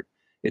Wood Art.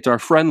 It's our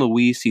friend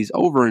Luis. He's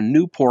over in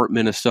Newport,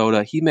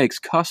 Minnesota. He makes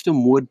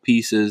custom wood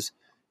pieces,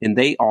 and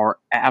they are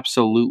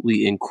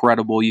absolutely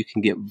incredible. You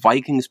can get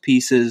Vikings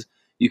pieces.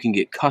 You can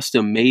get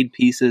custom-made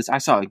pieces. I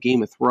saw a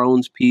Game of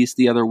Thrones piece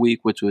the other week,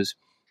 which was,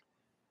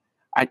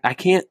 I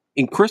can't,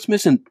 and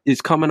Christmas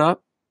is coming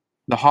up.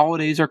 The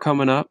holidays are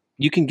coming up.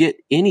 You can get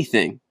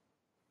anything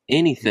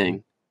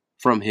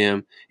from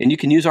him, and you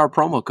can use our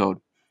promo code.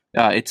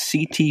 It's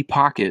CT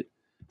Pocket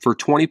for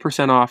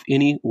 20% off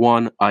any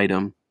one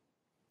item,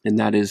 and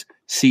that is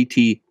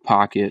CT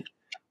Pocket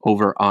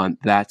over on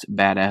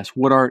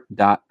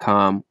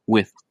that'sbadasswoodart.com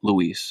with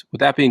Luis. With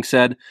that being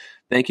said,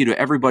 thank you to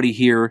everybody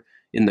here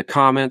in the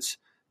comments.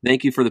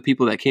 Thank you for the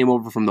people that came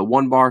over from the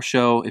One Bar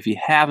Show. If you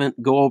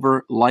haven't, go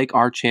over, like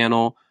our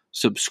channel,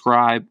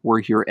 subscribe.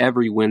 We're here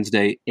every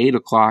Wednesday, 8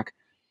 o'clock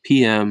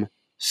p.m.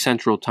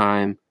 Central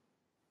Time.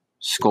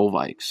 Skol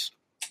Vikes.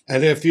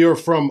 And if you're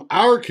from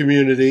our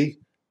community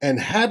and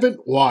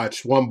haven't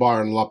watched One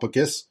Bar in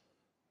Lupicus,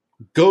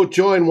 go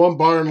join One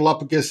Bar in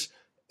Lupicus.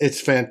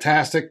 It's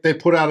fantastic. They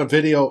put out a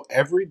video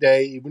every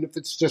day, even if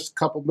it's just a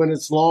couple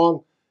minutes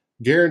long,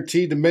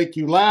 guaranteed to make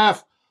you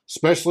laugh,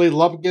 especially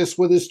Lupicus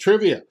with his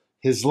trivia.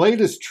 His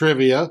latest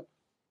trivia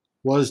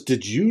was,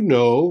 did you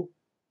know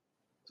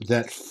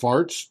that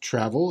farts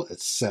travel at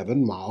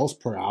 7 miles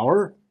per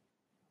hour?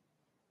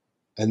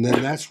 And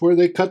then that's where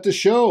they cut the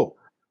show.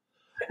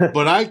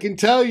 But I can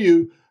tell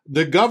you,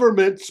 the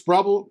government's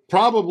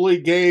probably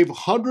gave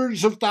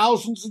hundreds of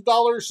thousands of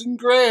dollars in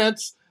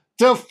grants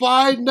to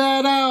find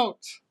that out.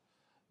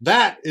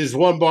 That is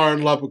One Bar in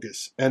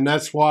Lupicus, and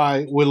that's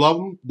why we love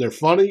them. They're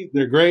funny,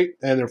 they're great,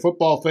 and they're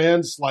football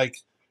fans like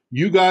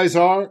you guys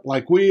are,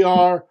 like we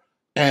are,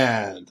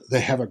 and they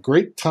have a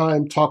great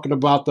time talking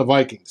about the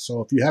Vikings.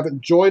 So if you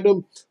haven't joined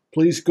them,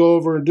 please go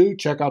over and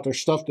check out their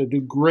stuff. They do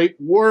great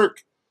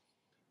work.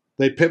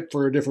 They pimp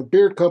for a different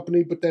beer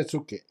company, but that's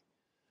okay.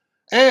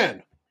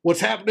 And what's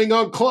happening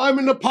on Climb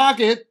in the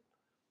Pocket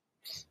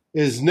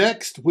is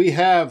next we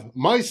have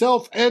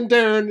myself and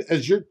Darren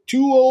as your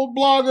two old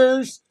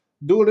bloggers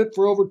doing it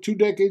for over 2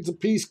 decades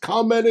apiece,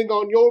 commenting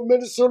on your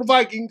Minnesota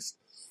Vikings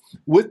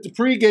with the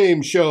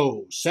pregame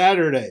show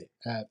Saturday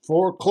at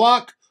 4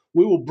 o'clock.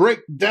 We will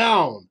break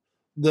down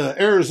the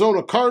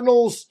Arizona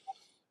Cardinals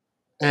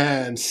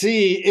and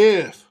see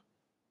if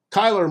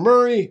Kyler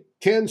Murray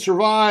can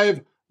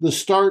survive the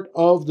start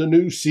of the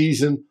new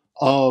season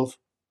of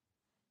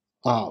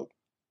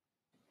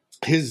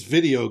his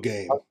video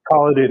game.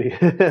 Call of Duty.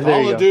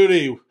 Call of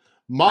Duty.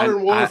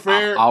 Modern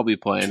Warfare. I'll be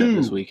playing 2. it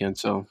this weekend,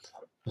 so.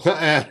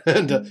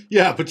 And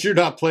yeah, but you're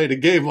not playing a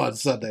game on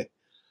Sunday.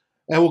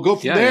 And we'll go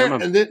from there.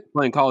 And then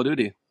playing Call of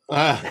Duty.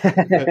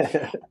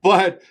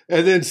 and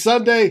then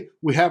Sunday,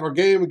 we have our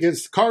game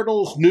against the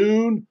Cardinals,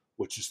 noon,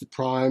 which is the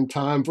prime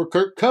time for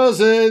Kirk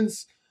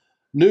Cousins.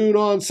 Noon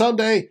on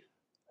Sunday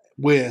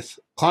with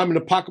Climb in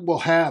the Pocket. We'll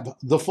have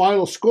the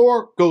final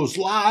score, goes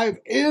live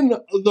in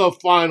the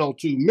final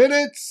 2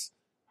 minutes.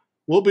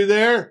 We'll be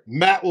there.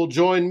 Matt will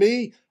join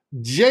me.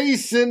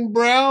 Jason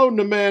Brown,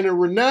 the man of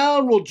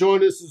renown, will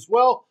join us as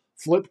well.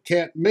 Flip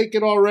can't make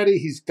it already.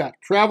 He's got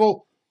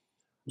travel.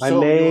 I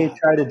may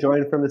try to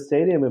join from the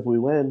stadium if we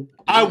win.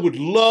 I would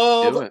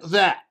love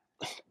that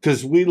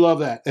because we love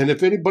that. And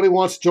if anybody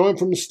wants to join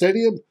from the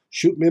stadium,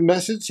 shoot me a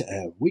message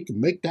and we can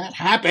make that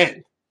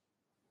happen.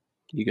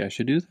 You guys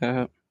should do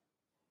that.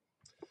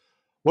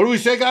 What do we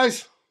say,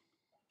 guys?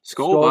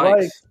 Skol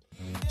Vikes.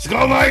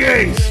 Skol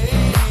Vikings!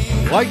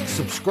 Like,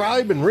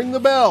 subscribe, and ring the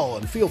bell,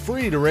 and feel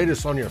free to rate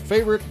us on your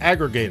favorite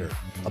aggregator.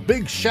 A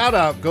big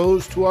shout-out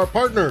goes to our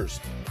partners,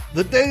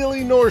 The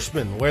Daily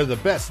Norseman, where the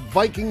best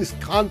Vikings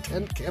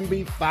content can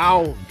be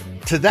found.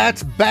 To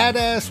That's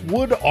Badass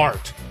Wood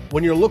Art,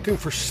 when you're looking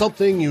for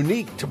something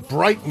unique to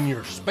brighten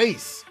your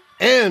space.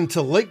 And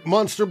to Lake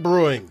Monster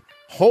Brewing,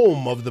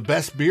 home of the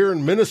best beer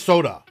in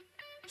Minnesota.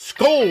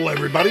 Skol,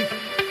 everybody!